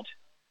Himalayan salt?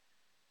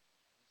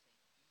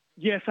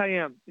 Yes, I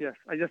am. Yes,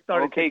 I just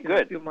started taking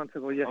it a few months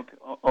ago, yes.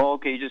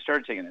 Okay, you just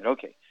started taking it.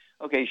 Okay,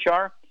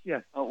 Shar?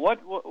 Yes.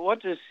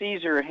 What does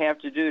Caesar have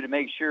to do to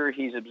make sure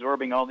he's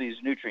absorbing all these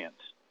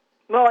nutrients?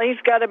 Well,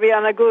 he's got to be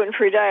on a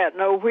gluten-free diet.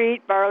 No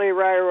wheat, barley,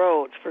 rye, or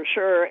oats for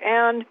sure,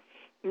 and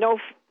no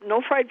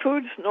fried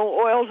foods, no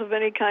oils of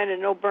any kind,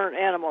 and no burnt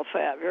animal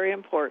fat. Very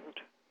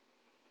important.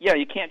 Yeah,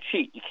 you can't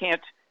cheat. You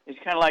can't. It's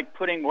kind of like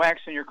putting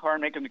wax in your car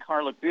and making the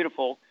car look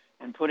beautiful,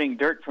 and putting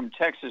dirt from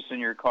Texas in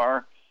your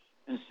car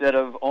instead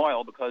of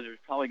oil, because there's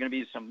probably going to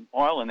be some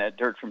oil in that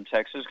dirt from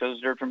Texas because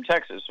it's dirt from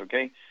Texas.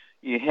 Okay,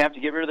 you have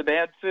to get rid of the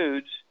bad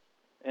foods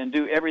and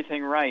do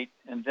everything right,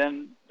 and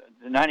then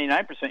the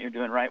 99% you're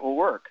doing right will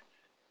work.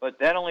 But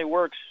that only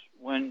works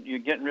when you're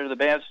getting rid of the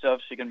bad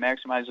stuff so you can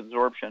maximize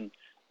absorption,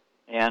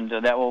 and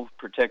that will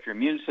protect your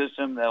immune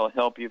system. That will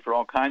help you for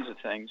all kinds of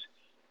things.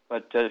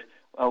 But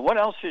what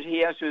else should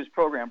he add to his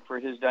program for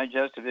his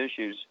digestive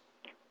issues?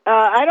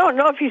 I don't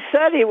know if he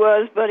said he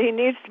was, but he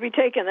needs to be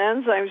taking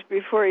enzymes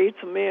before he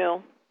eats a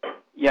meal.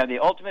 Yeah, the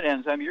Ultimate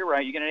Enzyme, you're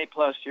right. You get an A+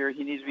 here.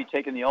 He needs to be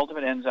taking the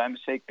Ultimate Enzyme.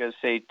 Take,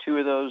 say, 2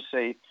 of those,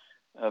 say,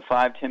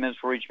 5-10 minutes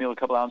for each meal, a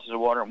couple ounces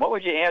of water. And what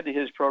would you add to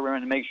his program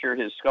to make sure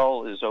his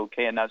skull is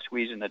okay and not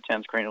squeezing the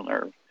 10th cranial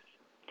nerve?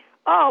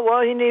 Oh,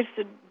 well, he needs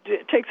to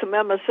take some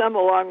MSM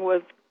along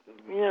with,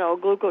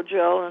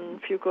 glucogel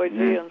and Fucoid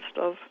Z and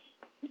stuff.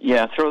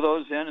 Yeah, throw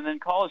those in, and then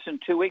call us in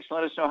 2 weeks and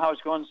let us know how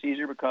it's going,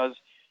 Caesar, because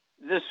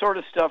this sort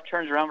of stuff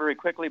turns around very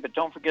quickly. But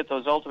don't forget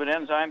those Ultimate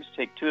Enzymes.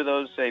 Take 2 of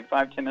those, say,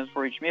 5-10 minutes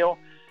for each meal,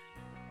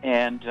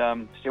 and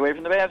stay away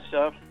from the bad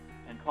stuff,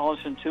 and call us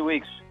in 2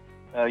 weeks.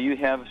 You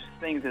have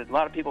things that a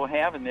lot of people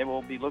have, and they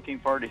will be looking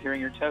forward to hearing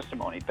your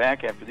testimony.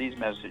 Back after these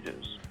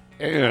messages.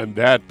 And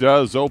that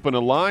does open a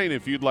line.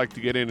 If you'd like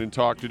to get in and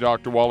talk to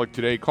Dr. Wallach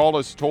today, call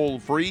us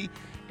toll-free,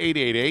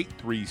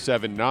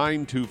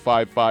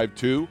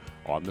 888-379-2552.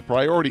 On the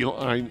priority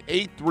line,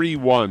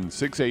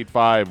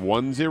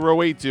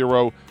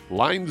 831-685-1080.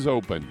 Lines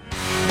open.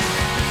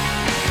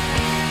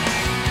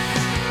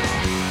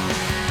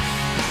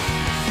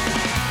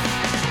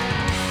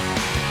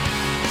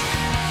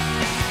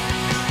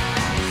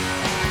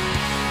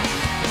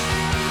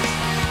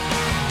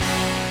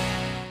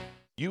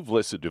 You've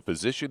listened to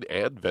physician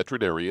and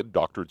veterinarian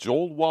Dr.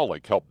 Joel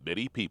Wallach help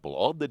many people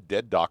on the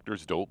Dead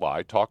Doctors Don't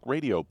Lie talk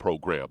radio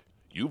program.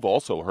 You've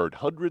also heard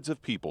hundreds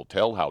of people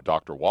tell how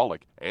Dr.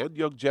 Wallach and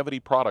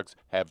Youngevity products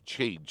have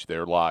changed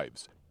their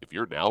lives. If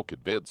you're now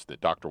convinced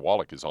that Dr.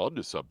 Wallach is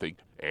onto something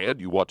and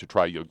you want to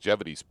try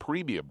Youngevity's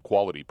premium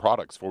quality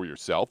products for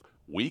yourself,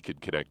 we can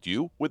connect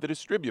you with a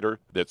distributor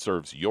that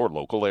serves your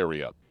local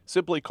area.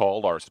 Simply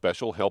call our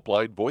special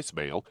helpline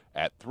voicemail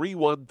at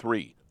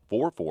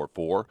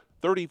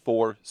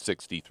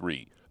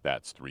 313-444-3463.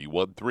 That's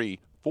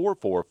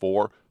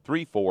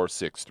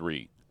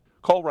 313-444-3463.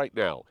 Call right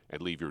now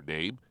and leave your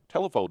name,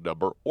 telephone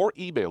number, or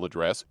email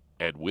address,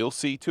 and we'll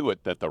see to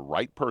it that the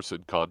right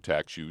person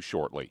contacts you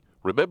shortly.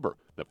 Remember,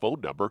 the phone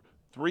number,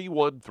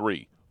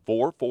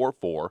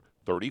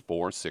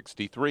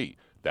 313-444-3463.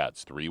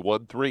 That's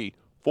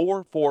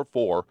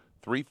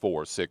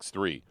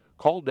 313-444-3463.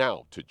 Call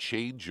now to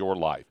change your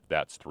life.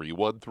 That's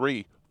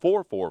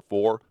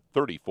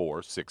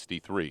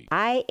 313-444-3463.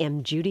 I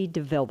am Judy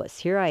DeVilbus.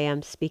 Here I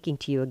am speaking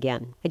to you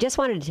again. I just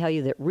wanted to tell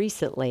you that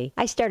recently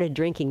I started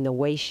drinking the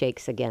Whey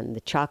Shakes again,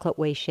 the chocolate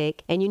Whey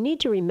Shake. And you need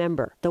to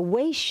remember, the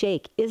Whey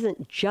Shake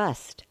isn't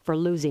just for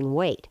losing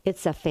weight.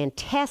 It's a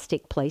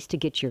fantastic place to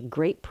get your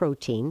great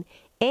protein.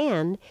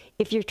 And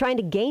if you're trying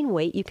to gain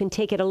weight, you can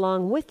take it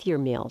along with your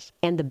meals.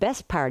 And the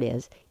best part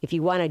is, if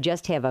you want to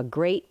just have a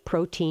great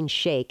protein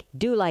shake,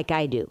 do like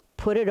I do.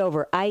 Put it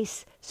over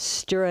ice,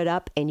 stir it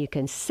up, and you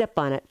can sip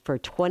on it for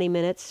 20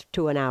 minutes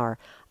to an hour.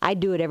 I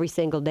do it every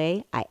single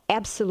day. I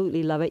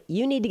absolutely love it.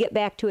 You need to get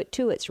back to it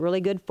too. It's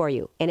really good for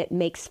you. And it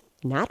makes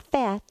not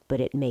fat, but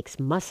it makes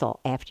muscle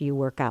after you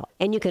work out.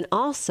 And you can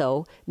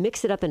also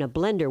mix it up in a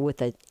blender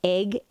with an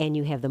egg, and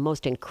you have the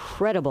most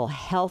incredible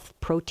health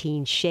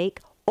protein shake.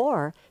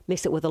 Or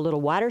mix it with a little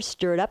water,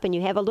 stir it up, and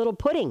you have a little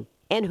pudding.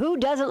 And who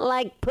doesn't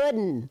like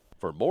pudding?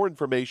 For more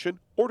information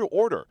or to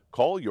order,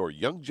 call your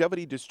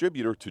Youngevity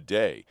distributor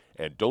today.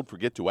 And don't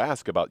forget to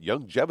ask about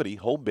Youngevity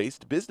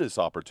home-based business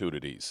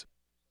opportunities.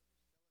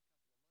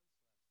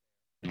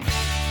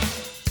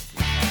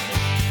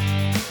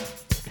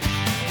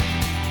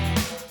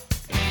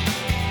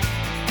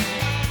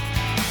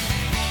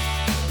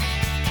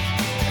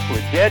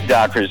 With Dead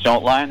Doctors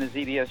Don't Lie on the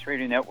ZBS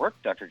Radio Network.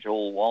 Dr.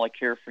 Joel Wallach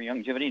here for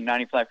Youngevity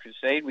 95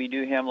 Crusade. We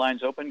do have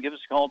lines open. Give us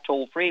a call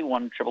toll-free,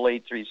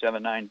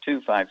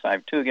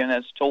 1-888-379-2552. Again,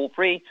 that's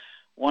toll-free,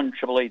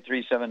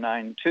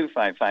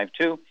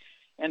 1-888-379-2552.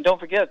 And don't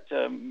forget,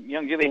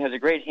 Youngevity has a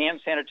great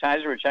hand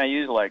sanitizer, which I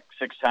use like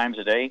 6 times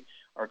a day,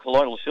 or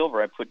colloidal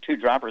silver. I put 2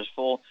 droppers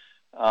full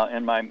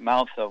in my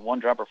mouth, 1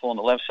 dropper full on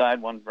the left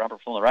side, 1 dropper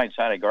full on the right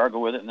side. I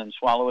gargle with it and then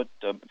swallow it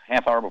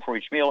half hour before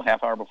each meal,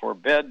 half hour before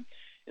bed.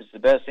 It's the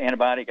best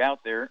antibiotic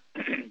out there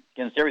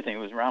against everything. It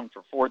was around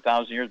for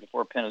 4,000 years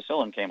before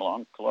penicillin came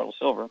along, colloidal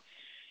silver.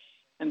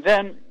 And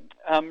then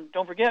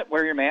don't forget,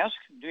 wear your mask,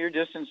 do your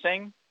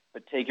distancing,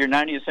 but take your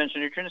 90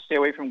 essential nutrients, stay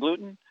away from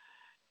gluten,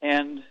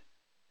 and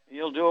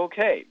you'll do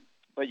okay.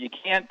 But you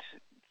can't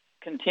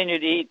continue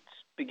to eat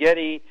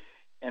spaghetti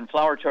and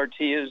flour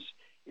tortillas.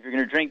 If you're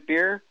going to drink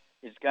beer,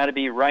 it's got to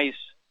be rice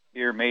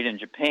beer made in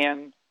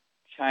Japan,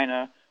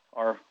 China,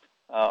 or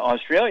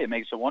Australia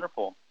makes a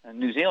wonderful, and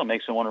New Zealand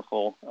makes a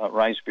wonderful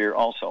rice beer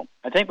also.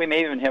 I think we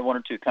may even have one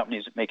or two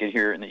companies that make it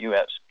here in the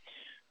U.S.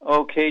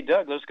 Okay,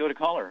 Doug, let's go to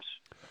callers.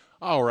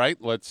 All right,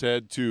 let's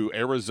head to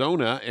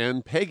Arizona.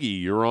 And Peggy,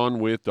 you're on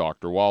with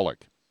Dr.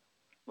 Wallach.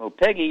 Well,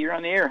 Peggy, you're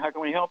on the air. How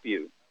can we help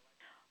you?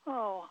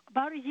 Oh,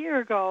 about a year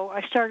ago,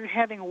 I started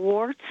having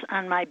warts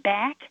on my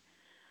back.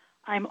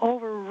 I'm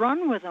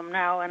overrun with them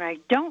now, and I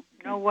don't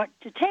know what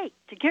to take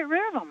to get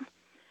rid of them.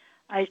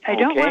 I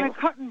don't want to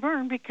cut and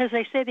burn because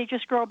they say they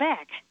just grow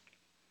back.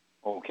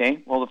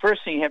 Okay. Well, the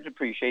first thing you have to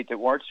appreciate that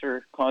warts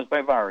are caused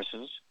by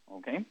viruses.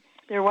 Okay.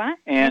 They're what?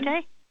 And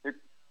okay.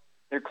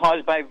 They're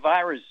caused by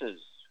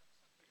viruses.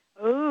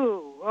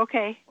 Ooh.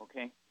 Okay.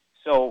 Okay.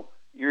 So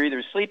you're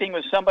either sleeping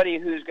with somebody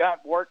who's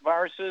got wart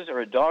viruses, or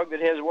a dog that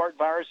has wart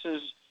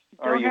viruses.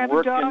 Don't have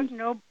a dog.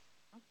 No.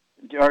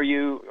 Are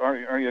you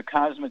a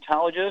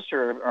cosmetologist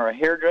or a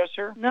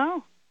hairdresser?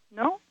 No.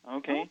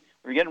 Okay. No.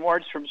 We're getting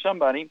warts from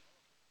somebody.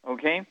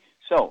 Okay.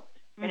 So,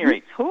 at any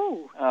rate,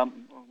 Who? How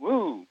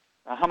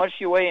much do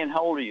you weigh and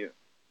how old are you?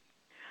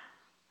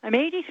 I'm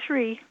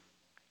 83.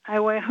 I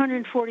weigh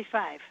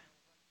 145.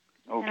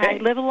 Okay. And I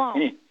live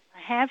alone. I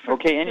have for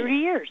 30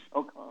 years.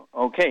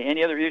 Okay.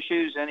 Any other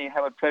issues? Any high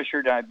blood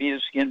pressure,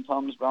 diabetes, skin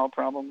problems, bowel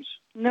problems?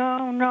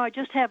 No. I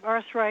just have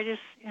arthritis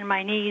in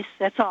my knees.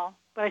 That's all.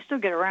 But I still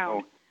get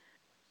around.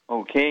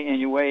 Okay. And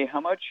you weigh how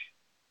much?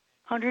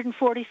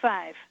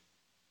 145.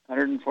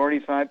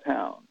 145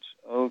 pounds.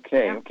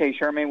 Okay. Yeah. Okay,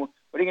 Charmaine, what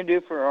are you going to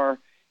do for our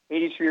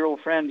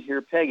 83-year-old friend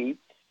here, Peggy?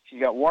 She's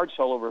got warts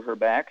all over her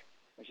back.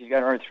 She's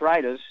got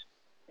arthritis,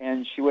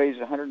 and she weighs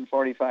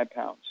 145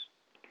 pounds.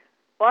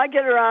 Well, I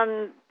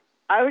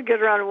would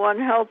get around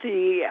one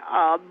healthy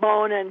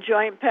bone and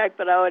joint pack,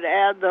 but I would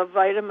add the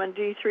vitamin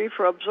D3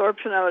 for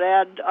absorption. I would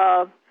add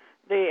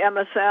the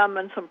MSM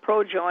and some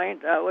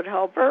ProJoint. That would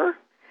help her.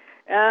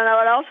 And I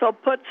would also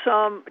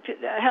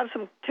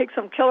take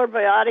some Killer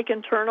Biotic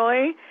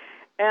internally,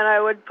 and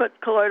I would put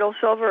colloidal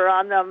silver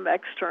on them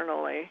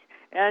externally.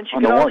 And she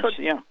could also,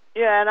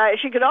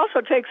 she could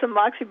also take some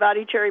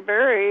Moxibody Cherry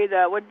Berry.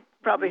 That would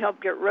probably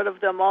help get rid of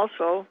them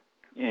also.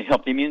 Yeah,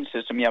 help the immune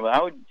system. Yeah, but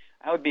I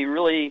would be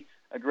really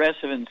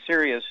aggressive and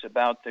serious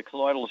about the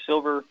colloidal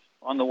silver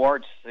on the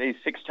warts, say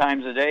 6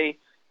 times a day,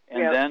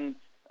 and then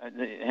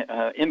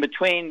in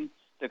between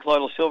the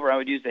colloidal silver, I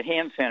would use the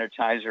hand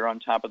sanitizer on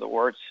top of the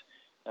warts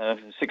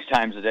 6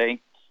 times a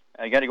day.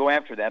 I got to go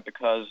after that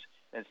because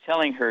it's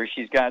telling her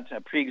she's got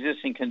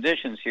pre-existing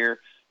conditions here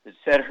that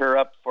set her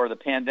up for the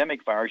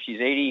pandemic virus. She's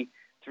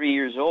 83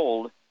 years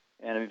old,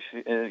 and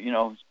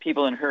if,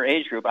 people in her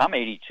age group, I'm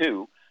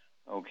 82,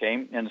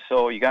 okay, and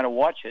so you got to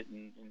watch it,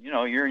 and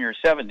you're in your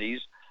 70s,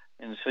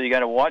 and so you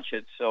got to watch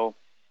it. So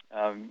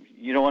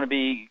you don't want to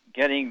be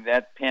getting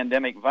that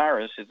pandemic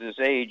virus at this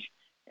age,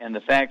 and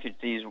the fact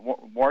that these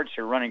warts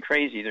are running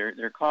crazy,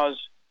 they're caused.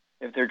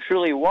 If they're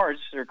truly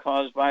warts, they're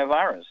caused by a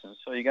virus, and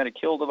so you got to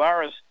kill the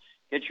virus.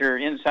 Get your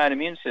inside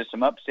immune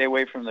system up. Stay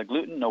away from the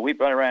gluten, no wheat,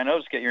 butter, rye, and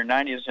oats. Get your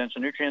 90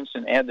 essential nutrients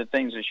and add the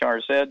things that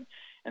Shar said.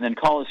 And then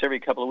call us every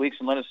couple of weeks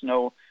and let us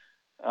know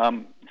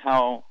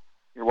how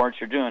your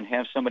warts are doing.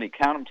 Have somebody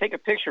count them. Take a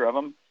picture of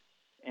them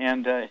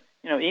and,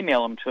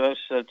 email them to us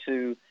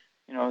to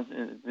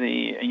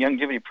the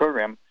Longevity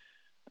program.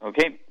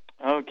 Okay.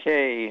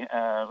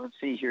 Let's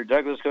see here.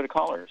 Doug, let's go to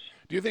callers.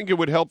 Do you think it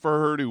would help for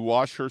her to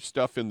wash her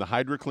stuff in the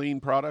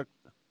HydroClean product?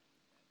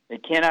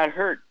 It cannot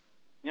hurt.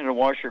 To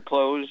wash her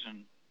clothes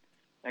and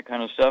that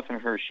kind of stuff,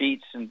 and her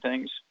sheets and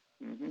things.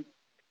 Mm-hmm.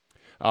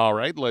 All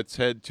right, let's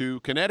head to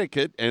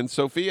Connecticut. And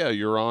Sophia,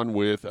 you're on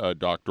with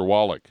Dr.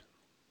 Wallach.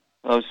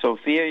 Hello,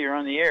 Sophia, you're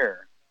on the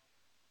air.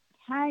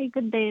 Hi,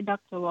 good day,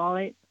 Dr.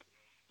 Wallach.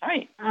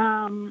 Hi.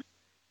 I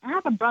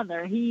have a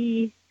brother.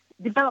 He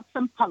developed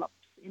some polyps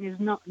in his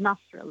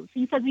nostrils.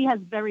 He says he has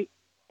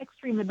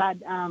extremely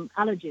bad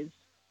allergies.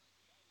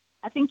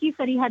 I think you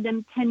said he had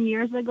them 10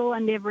 years ago,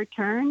 and they've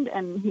returned,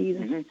 and he's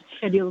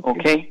scheduled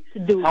to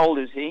do. How old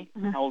is he?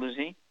 How old is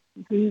he?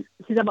 He's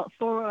about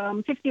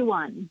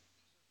 51.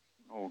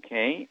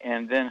 Okay,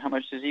 and then how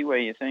much does he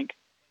weigh, you think?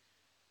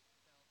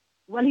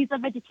 Well, he's a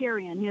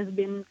vegetarian. He has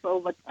been for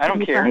over 25 years. I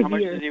don't care. How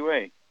much does he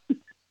weigh?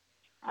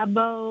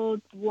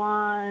 About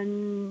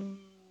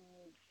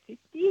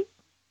 150?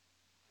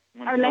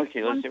 Or less,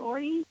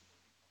 140?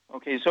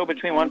 Okay, so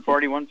between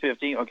 140 and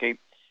 150. Okay.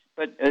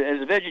 But as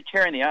a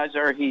vegetarian, the odds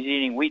are he's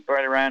eating wheat,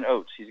 bread, around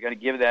oats. He's got to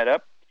give that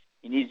up.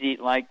 He needs to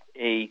eat like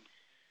a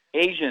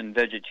Asian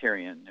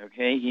vegetarian,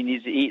 okay? He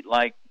needs to eat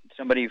like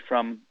somebody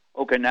from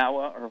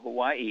Okinawa or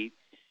Hawaii.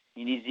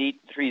 He needs to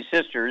eat 3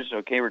 sisters,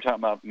 okay? We're talking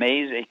about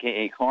maize,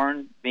 a.k.a.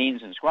 corn,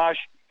 beans, and squash.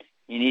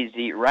 He needs to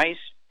eat rice.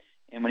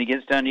 And when he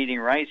gets done eating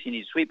rice, he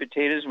needs sweet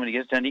potatoes. When he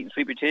gets done eating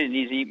sweet potatoes, he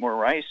needs to eat more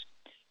rice.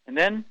 And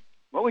then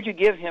what would you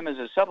give him as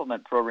a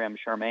supplement program,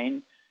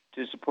 Charmaine,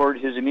 to support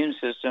his immune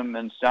system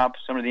and stop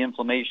some of the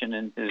inflammation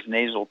in his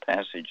nasal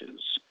passages?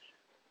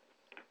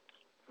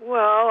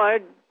 Well,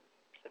 I'd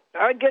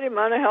get him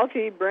on a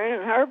healthy brain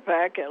and heart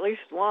pack, at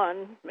least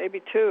 1,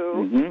 maybe 2.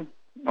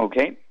 Mm-hmm.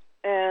 Okay.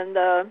 And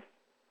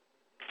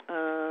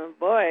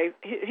boy,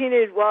 he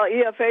needs, well,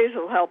 EFAs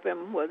will help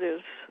him with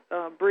his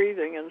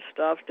breathing and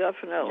stuff,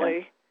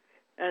 definitely.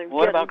 Yeah. And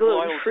what about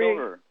colloidal gluten-free.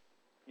 silver?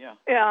 Yeah.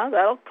 Yeah,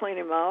 that'll clean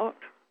him out.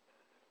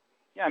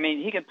 Yeah, I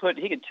mean, he could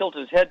tilt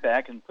his head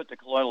back and put the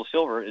colloidal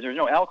silver. There's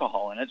no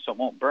alcohol in it, so it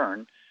won't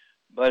burn,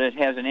 but it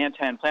has an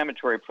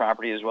anti-inflammatory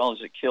property as well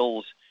as it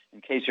kills, in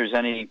case there's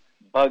any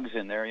bugs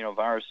in there,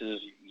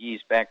 viruses,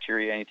 yeast,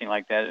 bacteria, anything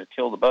like that. It'll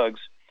kill the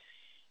bugs.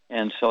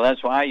 And so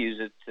that's why I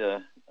use it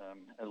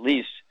at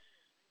least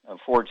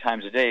 4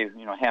 times a day,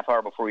 half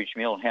hour before each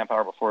meal and half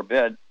hour before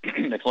bed,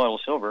 the colloidal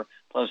silver,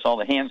 plus all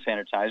the hand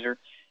sanitizer.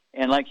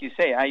 And like you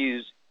say, I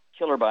use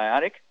Killer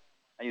Biotic,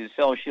 I use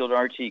Cell Shield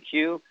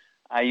RTQ,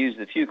 I use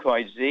the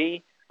Fucoid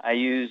Z, I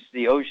use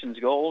the Ocean's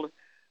Gold.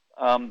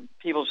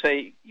 People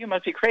say, you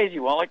must be crazy,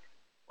 Wallach.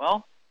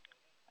 Well,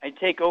 I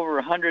take over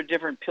 100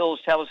 different pills,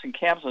 tablets, and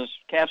capsules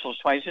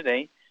twice a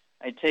day.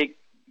 I take,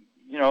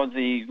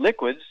 the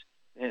liquids,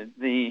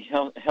 the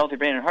Healthy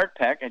Brain and Heart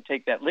Pack. I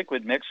take that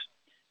liquid mix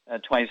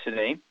twice a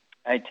day.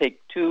 I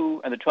take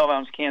 2 of the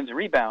 12-ounce cans of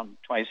Rebound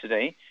twice a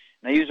day.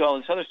 And I use all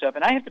this other stuff,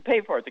 and I have to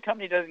pay for it. The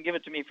company doesn't give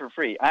it to me for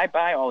free. I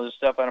buy all this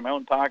stuff out of my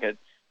own pocket,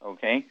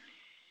 okay?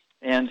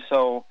 And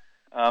so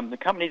the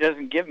company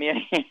doesn't give me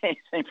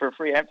anything for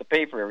free. I have to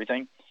pay for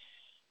everything.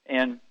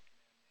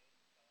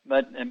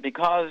 But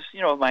because,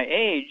 of my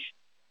age,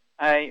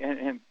 I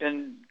have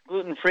been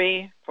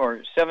gluten-free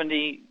for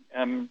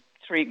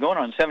going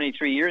on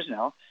 73 years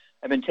now.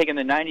 I've been taking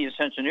the 90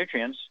 essential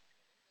nutrients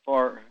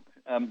for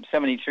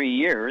 73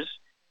 years.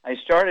 I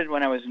started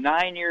when I was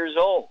 9 years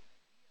old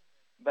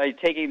by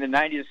taking the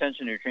 90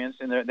 essential nutrients,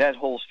 and that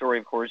whole story,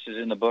 of course, is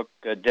in the book,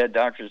 Dead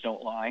Doctors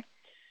Don't Lie.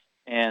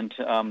 And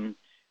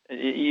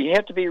you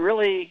have to be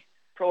really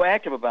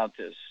proactive about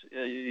this.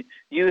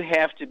 You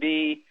have to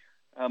be,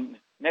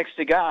 next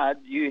to God,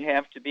 you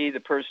have to be the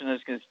person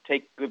that's going to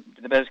take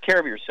the best care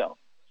of yourself.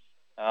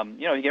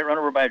 You get run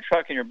over by a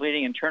truck and you're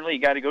bleeding internally,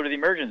 you got to go to the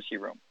emergency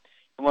room.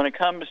 And when it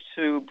comes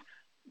to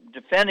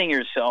defending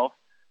yourself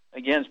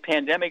against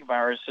pandemic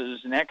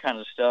viruses and that kind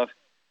of stuff,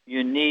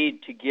 you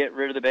need to get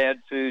rid of the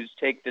bad foods,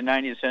 take the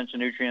 90 essential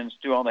nutrients,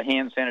 do all the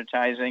hand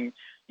sanitizing,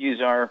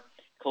 use our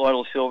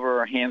colloidal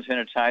silver or hand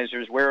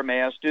sanitizers, wear a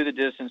mask, do the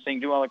distancing,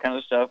 do all that kind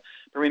of stuff.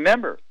 But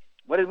remember,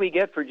 what did we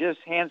get for just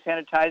hand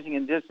sanitizing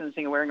and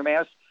distancing and wearing a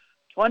mask?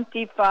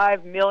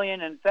 25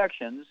 million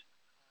infections,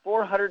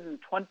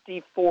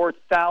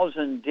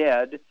 424,000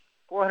 dead.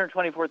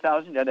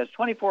 424,000 dead. That's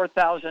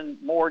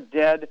 24,000 more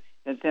dead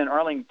than in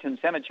Arlington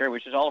Cemetery,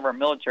 which is all of our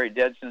military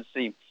dead since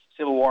the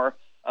Civil War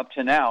up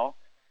to now.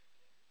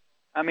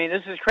 I mean,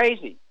 this is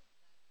crazy.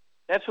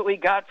 That's what we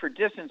got for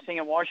distancing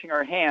and washing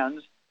our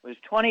hands, was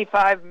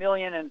 25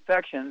 million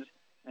infections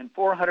and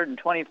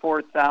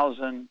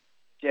 424,000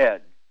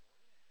 dead.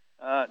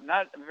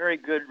 Not a very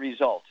good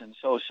result. And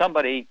so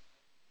somebody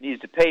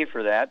needs to pay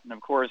for that. And,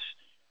 of course,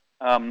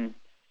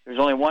 there's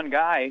only one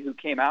guy who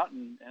came out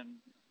and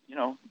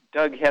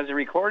Doug has a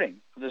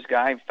recording of this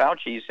guy,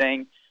 Fauci,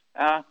 saying,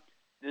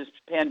 this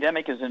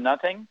pandemic is a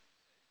nothing.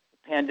 The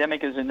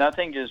pandemic is a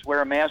nothing. Just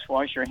wear a mask,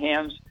 wash your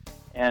hands,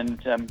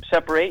 and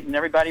separate, and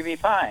everybody be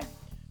fine.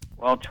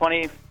 Well,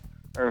 12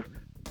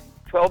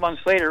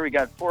 months later, we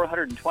got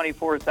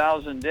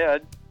 424,000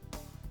 dead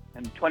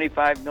and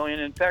 25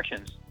 million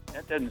infections.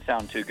 That doesn't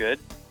sound too good.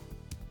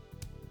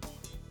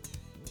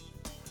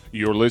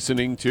 You're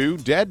listening to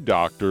Dead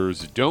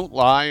Doctors Don't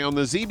Lie on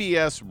the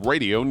ZBS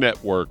Radio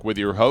Network with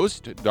your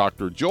host,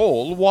 Dr.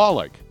 Joel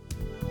Wallach.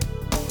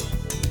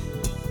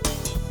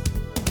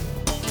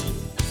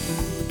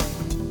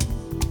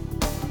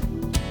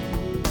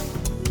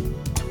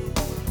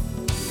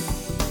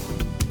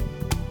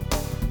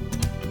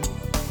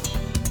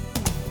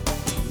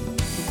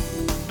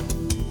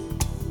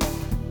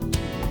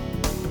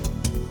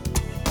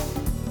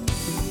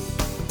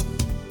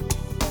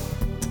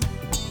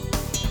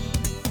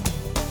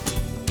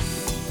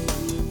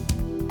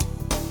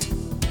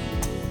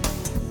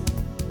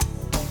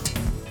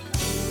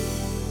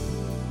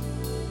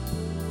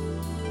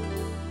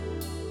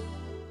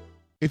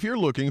 If you're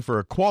looking for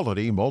a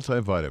quality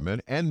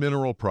multivitamin and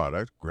mineral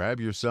product, grab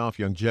yourself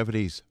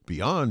Youngevity's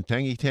Beyond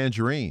Tangy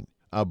Tangerine,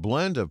 a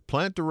blend of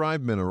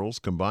plant-derived minerals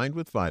combined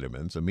with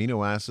vitamins,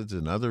 amino acids,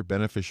 and other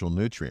beneficial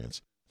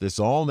nutrients. This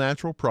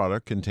all-natural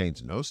product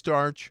contains no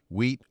starch,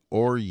 wheat,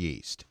 or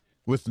yeast,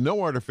 with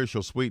no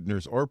artificial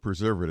sweeteners or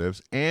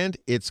preservatives, and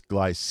it's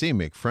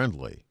glycemic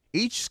friendly.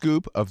 Each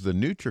scoop of the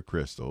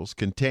NutriCrystals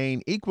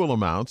contain equal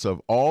amounts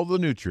of all the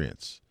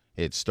nutrients.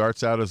 It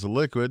starts out as a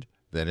liquid,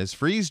 then is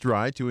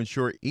freeze-dried to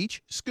ensure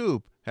each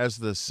scoop has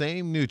the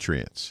same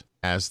nutrients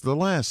as the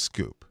last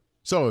scoop.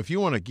 So if you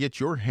want to get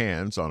your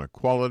hands on a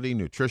quality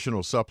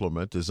nutritional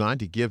supplement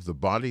designed to give the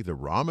body the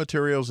raw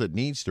materials it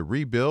needs to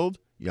rebuild,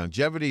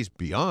 Youngevity's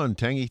Beyond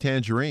Tangy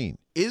Tangerine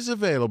is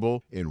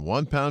available in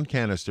 1-pound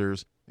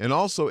canisters and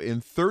also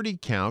in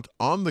 30-count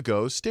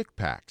on-the-go stick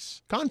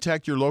packs.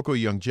 Contact your local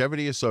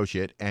Youngevity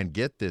associate and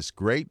get this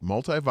great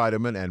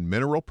multivitamin and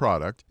mineral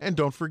product. And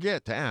don't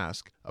forget to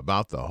ask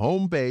about the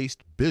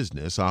home-based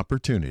business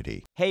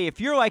opportunity. Hey,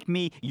 if you're like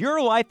me,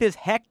 your life is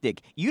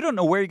hectic. You don't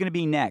know where you're going to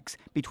be next.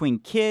 Between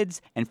kids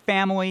and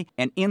family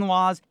and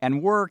in-laws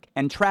and work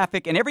and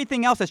traffic and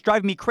everything else that's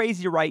driving me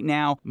crazy right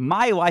now,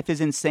 my life is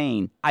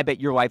insane. I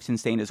bet your life's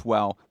insane as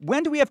well.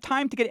 When do we have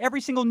time to get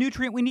every single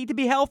nutrient we need to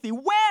be healthy?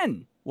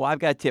 When? Well, I've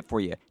got a tip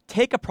for you.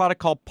 Take a product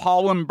called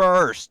Pollen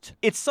Burst.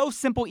 It's so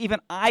simple,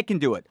 even I can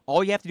do it.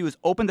 All you have to do is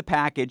open the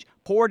package,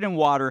 pour it in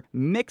water,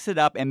 mix it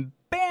up, and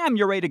bam,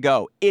 you're ready to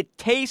go. It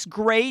tastes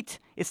great.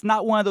 It's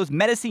not one of those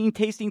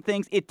medicine-tasting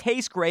things. It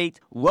tastes great,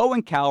 low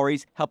in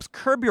calories, helps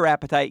curb your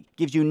appetite,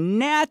 gives you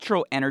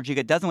natural energy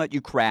that doesn't let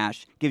you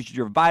crash, gives you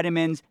your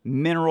vitamins,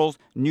 minerals,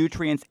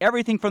 nutrients,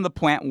 everything from the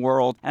plant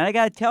world. And I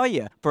got to tell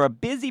you, for a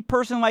busy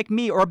person like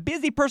me or a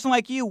busy person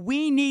like you,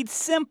 we need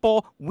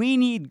simple, we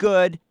need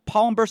good.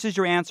 Pollen Burst is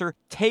your answer.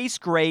 Tastes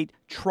great.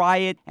 Try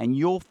it, and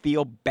you'll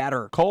feel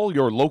better. Call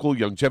your local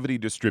Youngevity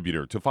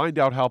distributor to find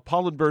out how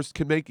Pollen Burst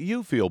can make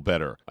you feel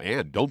better.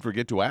 And don't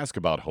forget to ask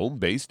about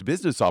home-based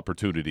business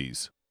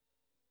opportunities.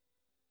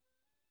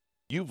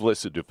 You've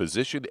listened to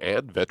physician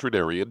and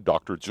veterinarian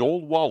Dr.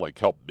 Joel Wallach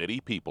help many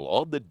people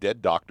on the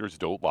Dead Doctors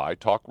Don't Lie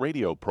talk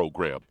radio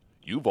program.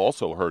 You've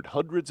also heard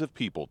hundreds of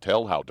people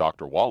tell how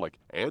Dr. Wallach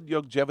and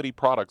Youngevity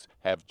products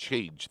have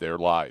changed their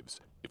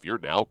lives. If you're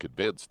now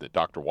convinced that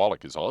Dr.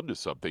 Wallach is onto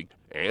something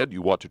and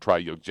you want to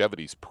try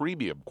Youngevity's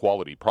premium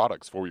quality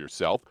products for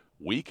yourself,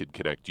 we can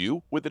connect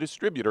you with a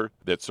distributor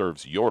that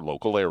serves your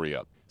local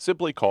area.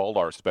 Simply call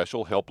our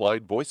special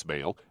helpline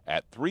voicemail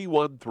at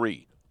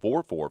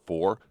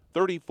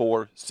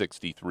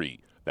 313-444-3463.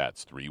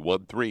 That's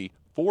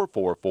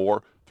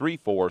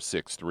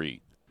 313-444-3463.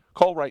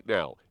 Call right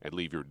now and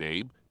leave your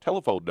name,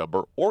 telephone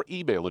number, or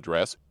email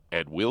address,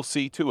 and we'll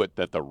see to it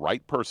that the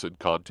right person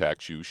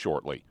contacts you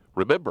shortly.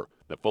 Remember,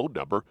 the phone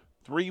number,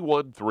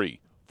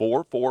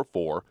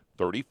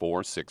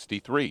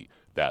 313-444-3463.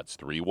 That's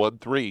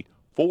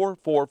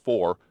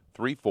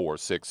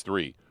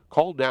 313-444-3463.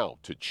 Call now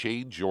to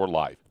change your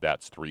life.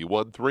 That's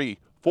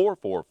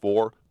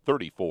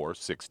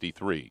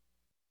 313-444-3463.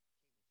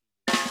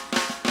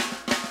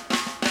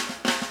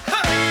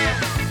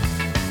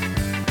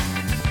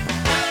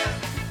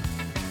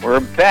 We're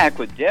back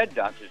with Dead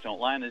Doctors Don't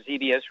Lie on the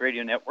ZBS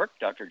Radio Network.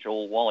 Dr.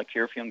 Joel Wallach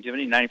here for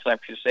Youngevity,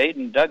 95 Crusade.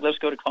 And Doug, let's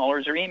go to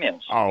callers or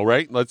emails. All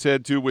right, let's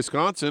head to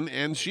Wisconsin.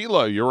 And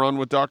Sheila, you're on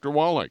with Dr.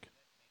 Wallach.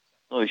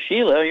 Hello,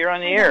 Sheila. You're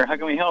on the air. How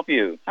can we help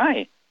you?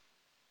 Hi.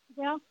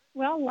 Well,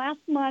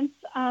 last month,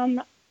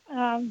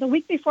 the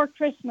week before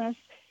Christmas,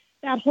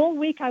 that whole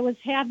week I was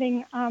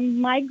having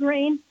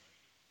migraine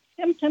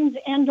symptoms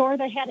and/or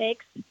the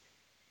headaches.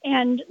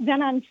 And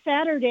then on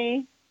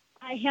Saturday,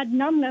 I had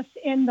numbness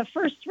in the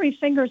first 3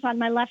 fingers on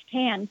my left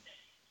hand.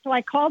 So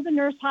I called the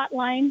nurse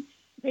hotline.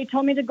 They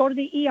told me to go to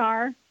the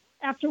ER.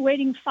 After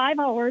waiting 5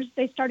 hours,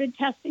 they started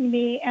testing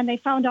me, and they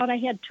found out I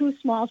had 2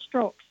 small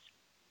strokes.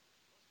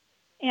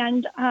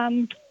 And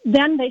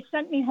then they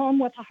sent me home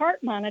with a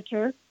heart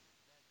monitor,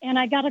 and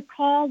I got a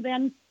call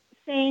then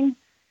saying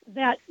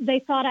that they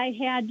thought I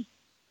had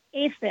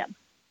AFib.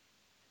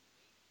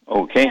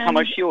 Okay, how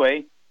much do you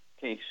weigh?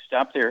 Okay,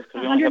 stop there,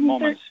 because we only have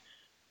moments.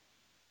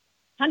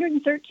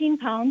 113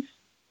 pounds.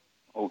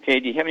 Okay,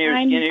 do you have any other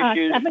skin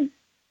issues?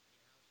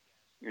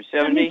 You're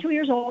 70? 72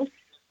 years old.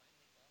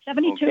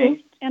 72.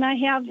 Okay. And I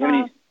have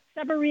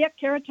seborrheic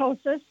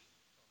keratosis.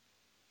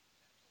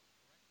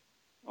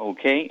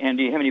 Okay, and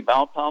do you have any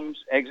bowel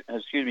problems? Do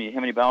you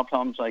have any bowel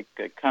problems like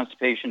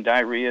constipation,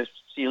 diarrhea,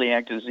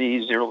 celiac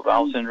disease, irritable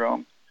bowel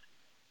syndrome?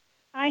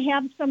 I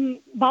have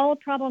some bowel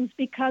problems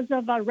because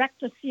of a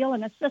rectocele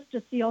and a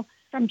cystocele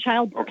from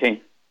childbirth.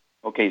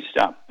 Okay,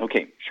 stop.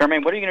 Okay,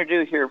 Charmaine, what are you going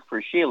to do here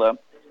for Sheila?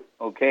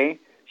 Okay,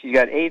 she's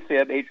got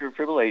AFib, atrial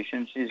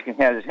fibrillation. She's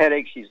had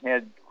headaches. She's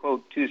had,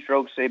 quote, 2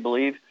 strokes, they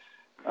believe.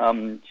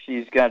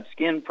 She's got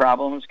skin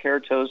problems,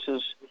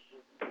 keratosis.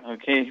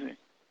 Okay,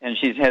 and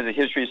she's had a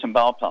history of some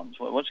bowel problems.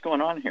 What's going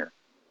on here?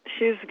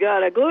 She's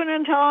got a gluten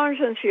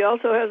intolerance, and she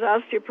also has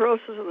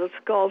osteoporosis of the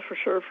skull for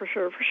sure.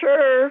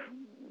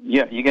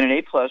 Yeah, you get an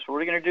A+. What are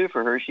we going to do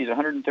for her? She's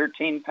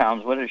 113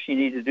 pounds. What does she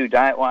need to do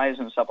diet-wise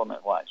and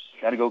supplement-wise?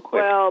 Got to go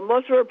quick. Well,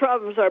 most of her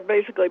problems are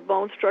basically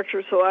bone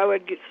structure, so I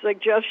would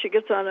suggest she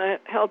gets on a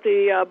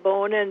healthy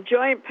bone and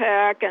joint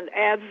pack and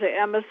adds the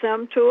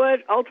MSM to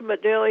it,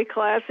 Ultimate Daily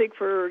Classic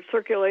for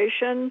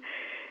circulation,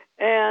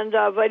 and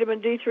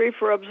vitamin D3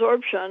 for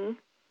absorption.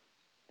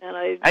 And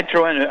I'd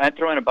throw in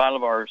a bottle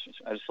of our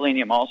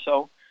selenium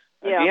also.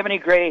 Yeah. Do you have any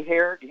gray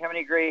hair?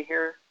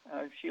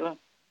 Sheila?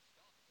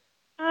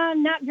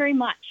 Not very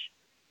much.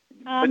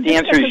 But the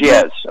answer is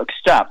yes. Okay,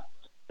 stop.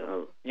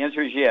 The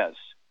answer is yes.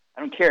 I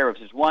don't care if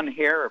it's 1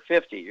 hair or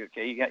 50.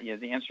 Okay,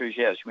 the answer is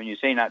yes. When you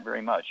say not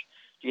very much,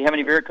 do you have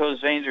any varicose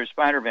veins or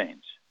spider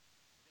veins?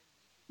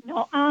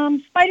 No,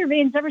 spider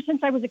veins ever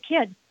since I was a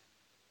kid.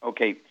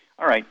 Okay,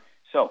 all right.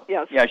 So,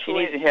 Yes, yeah, she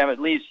needs to have at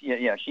least,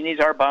 she needs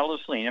our bottle of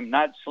selenium,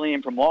 not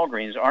selenium from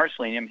Walgreens. Our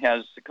selenium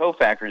has the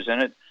cofactors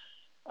in it.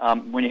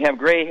 When you have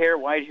gray hair,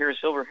 white hair,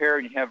 silver hair,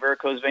 and you have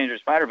varicose veins or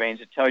spider veins,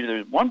 it tells you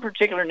there's one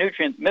particular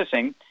nutrient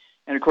missing.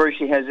 And, of course,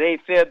 she has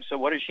AFib, so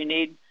what does she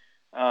need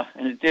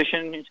in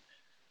addition?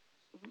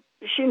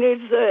 She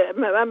needs the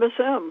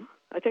MSM.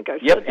 I think I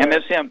said Yep, that.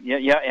 MSM.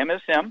 Yeah,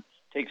 MSM.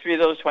 Take 3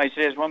 of those twice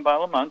a day, 1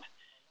 bottle a month.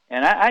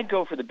 And I'd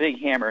go for the big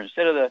hammer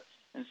instead of the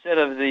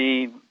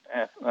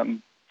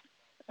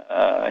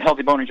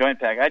Healthy Bone and Joint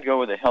Pack. I'd go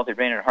with a Healthy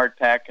Brain and Heart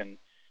Pack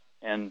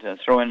and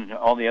throw in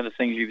all the other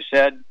things you've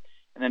said.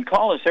 And then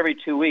call us every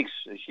 2 weeks,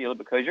 Sheila,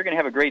 because you're going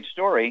to have a great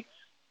story,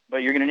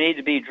 but you're going to need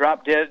to be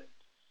drop dead,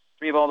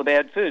 free of all the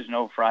bad foods.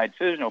 No fried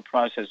foods, no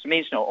processed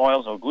meats, no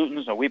oils, no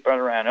glutens, no wheat,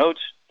 butter, and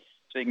oats,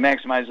 so you can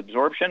maximize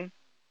absorption.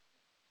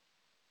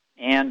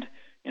 And,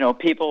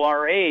 people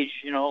our age,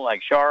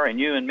 like Shar and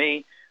you and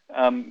me,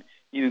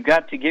 you've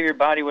got to give your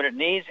body what it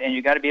needs, and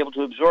you've got to be able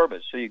to absorb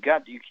it. So you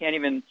can't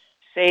even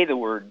say the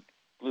word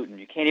gluten.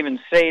 You can't even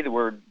say the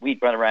word wheat,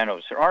 butter, and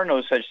oats. There are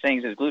no such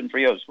things as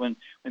gluten-free oats. When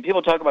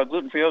people talk about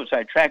gluten-free oats,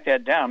 I track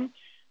that down.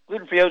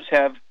 Gluten-free oats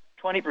have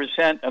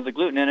 20% of the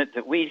gluten in it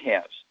that wheat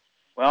has.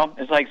 Well,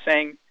 it's like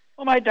saying,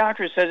 well, my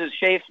doctor says it's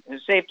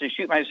safe to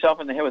shoot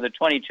myself in the head with a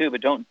 22,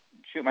 but don't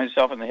shoot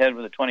myself in the head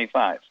with a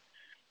 25.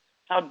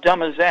 How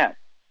dumb is that?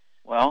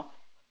 Well,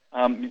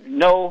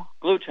 no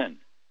gluten.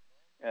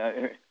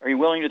 Are you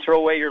willing to throw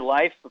away your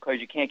life because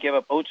you can't give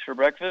up oats for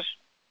breakfast?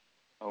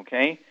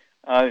 Okay.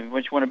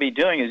 What you want to be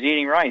doing is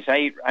eating rice.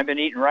 I've been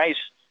eating rice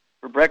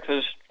for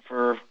breakfast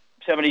for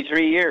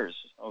 73 years.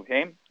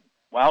 Okay.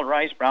 Wild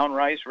rice, brown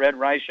rice, red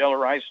rice, yellow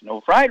rice,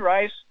 no fried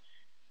rice.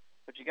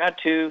 But you got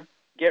to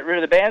get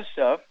rid of the bad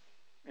stuff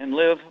and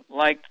live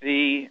like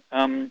the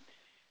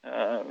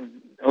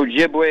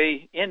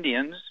Ojibwe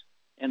Indians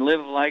and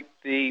live like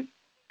the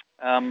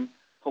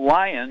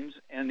Hawaiians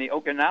and the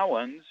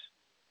Okinawans,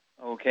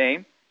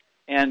 okay,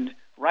 and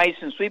rice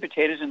and sweet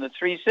potatoes and the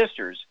 3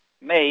 sisters,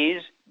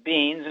 maize,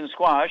 beans, and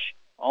squash,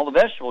 all the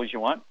vegetables you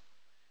want,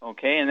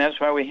 okay, and that's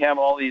why we have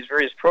all these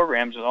various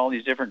programs with all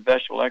these different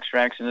vegetable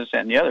extracts and this,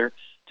 that, and the other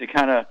to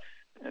kind of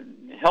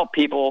help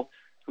people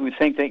who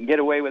think they can get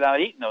away without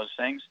eating those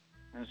things,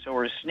 and so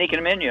we're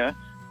sneaking them in you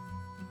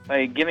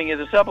by giving you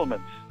the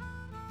supplements.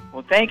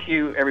 Well, thank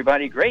you,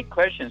 everybody. Great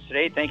questions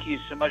today. Thank you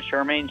so much,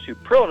 Charmaine.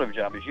 Superlative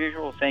job as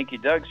usual. Thank you,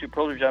 Doug.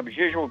 Superlative job as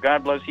usual.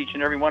 God bless each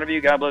and every one of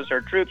you. God bless our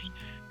troops.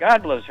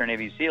 God bless our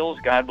Navy SEALs.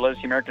 God bless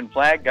the American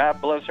flag.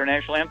 God bless our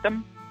national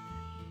anthem.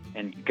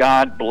 And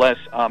God bless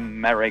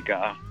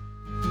America.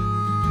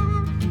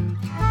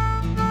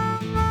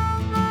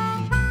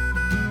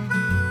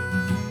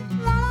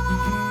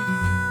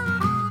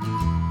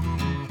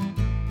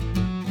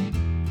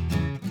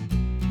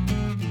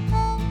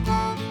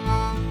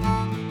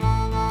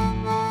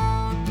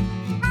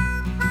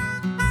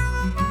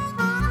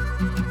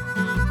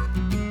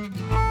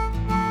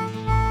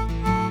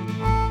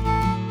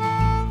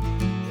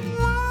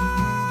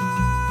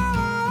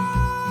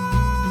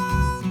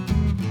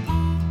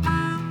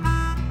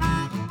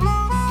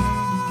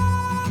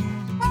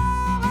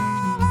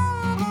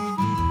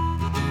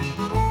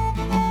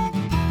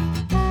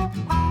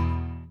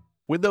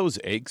 When those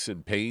aches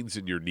and pains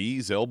in your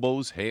knees,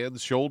 elbows,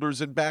 hands, shoulders,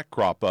 and back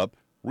crop up,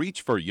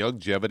 reach for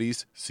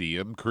Youngevity's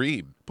CM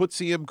Cream. Put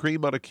CM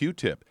Cream on a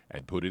Q-tip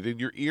and put it in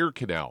your ear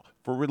canal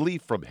for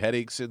relief from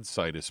headaches and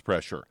sinus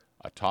pressure.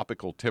 A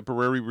topical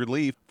temporary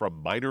relief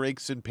from minor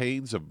aches and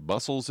pains of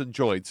muscles and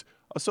joints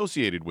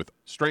associated with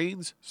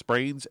strains,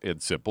 sprains,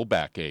 and simple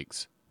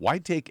backaches. Why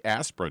take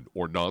aspirin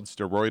or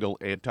non-steroidal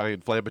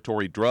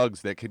anti-inflammatory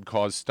drugs that can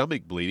cause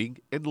stomach bleeding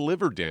and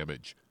liver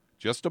damage?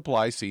 Just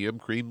apply CM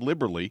Cream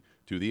liberally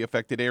to the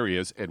affected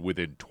areas, and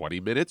within 20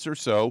 minutes or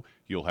so,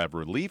 you'll have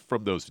relief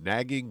from those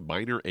nagging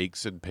minor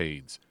aches and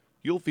pains.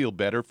 You'll feel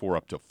better for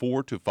up to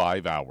 4 to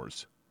 5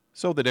 hours.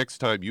 So the next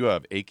time you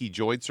have achy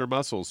joints or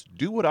muscles,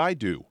 do what I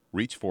do.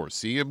 Reach for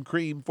CM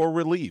Cream for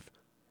relief.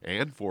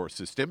 And for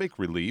systemic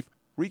relief,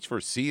 reach for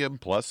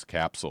CM Plus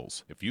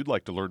capsules. If you'd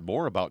like to learn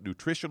more about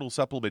nutritional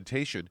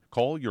supplementation,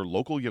 call your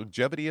local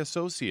Youngevity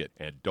associate,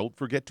 and don't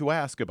forget to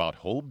ask about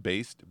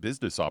home-based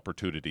business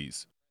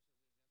opportunities.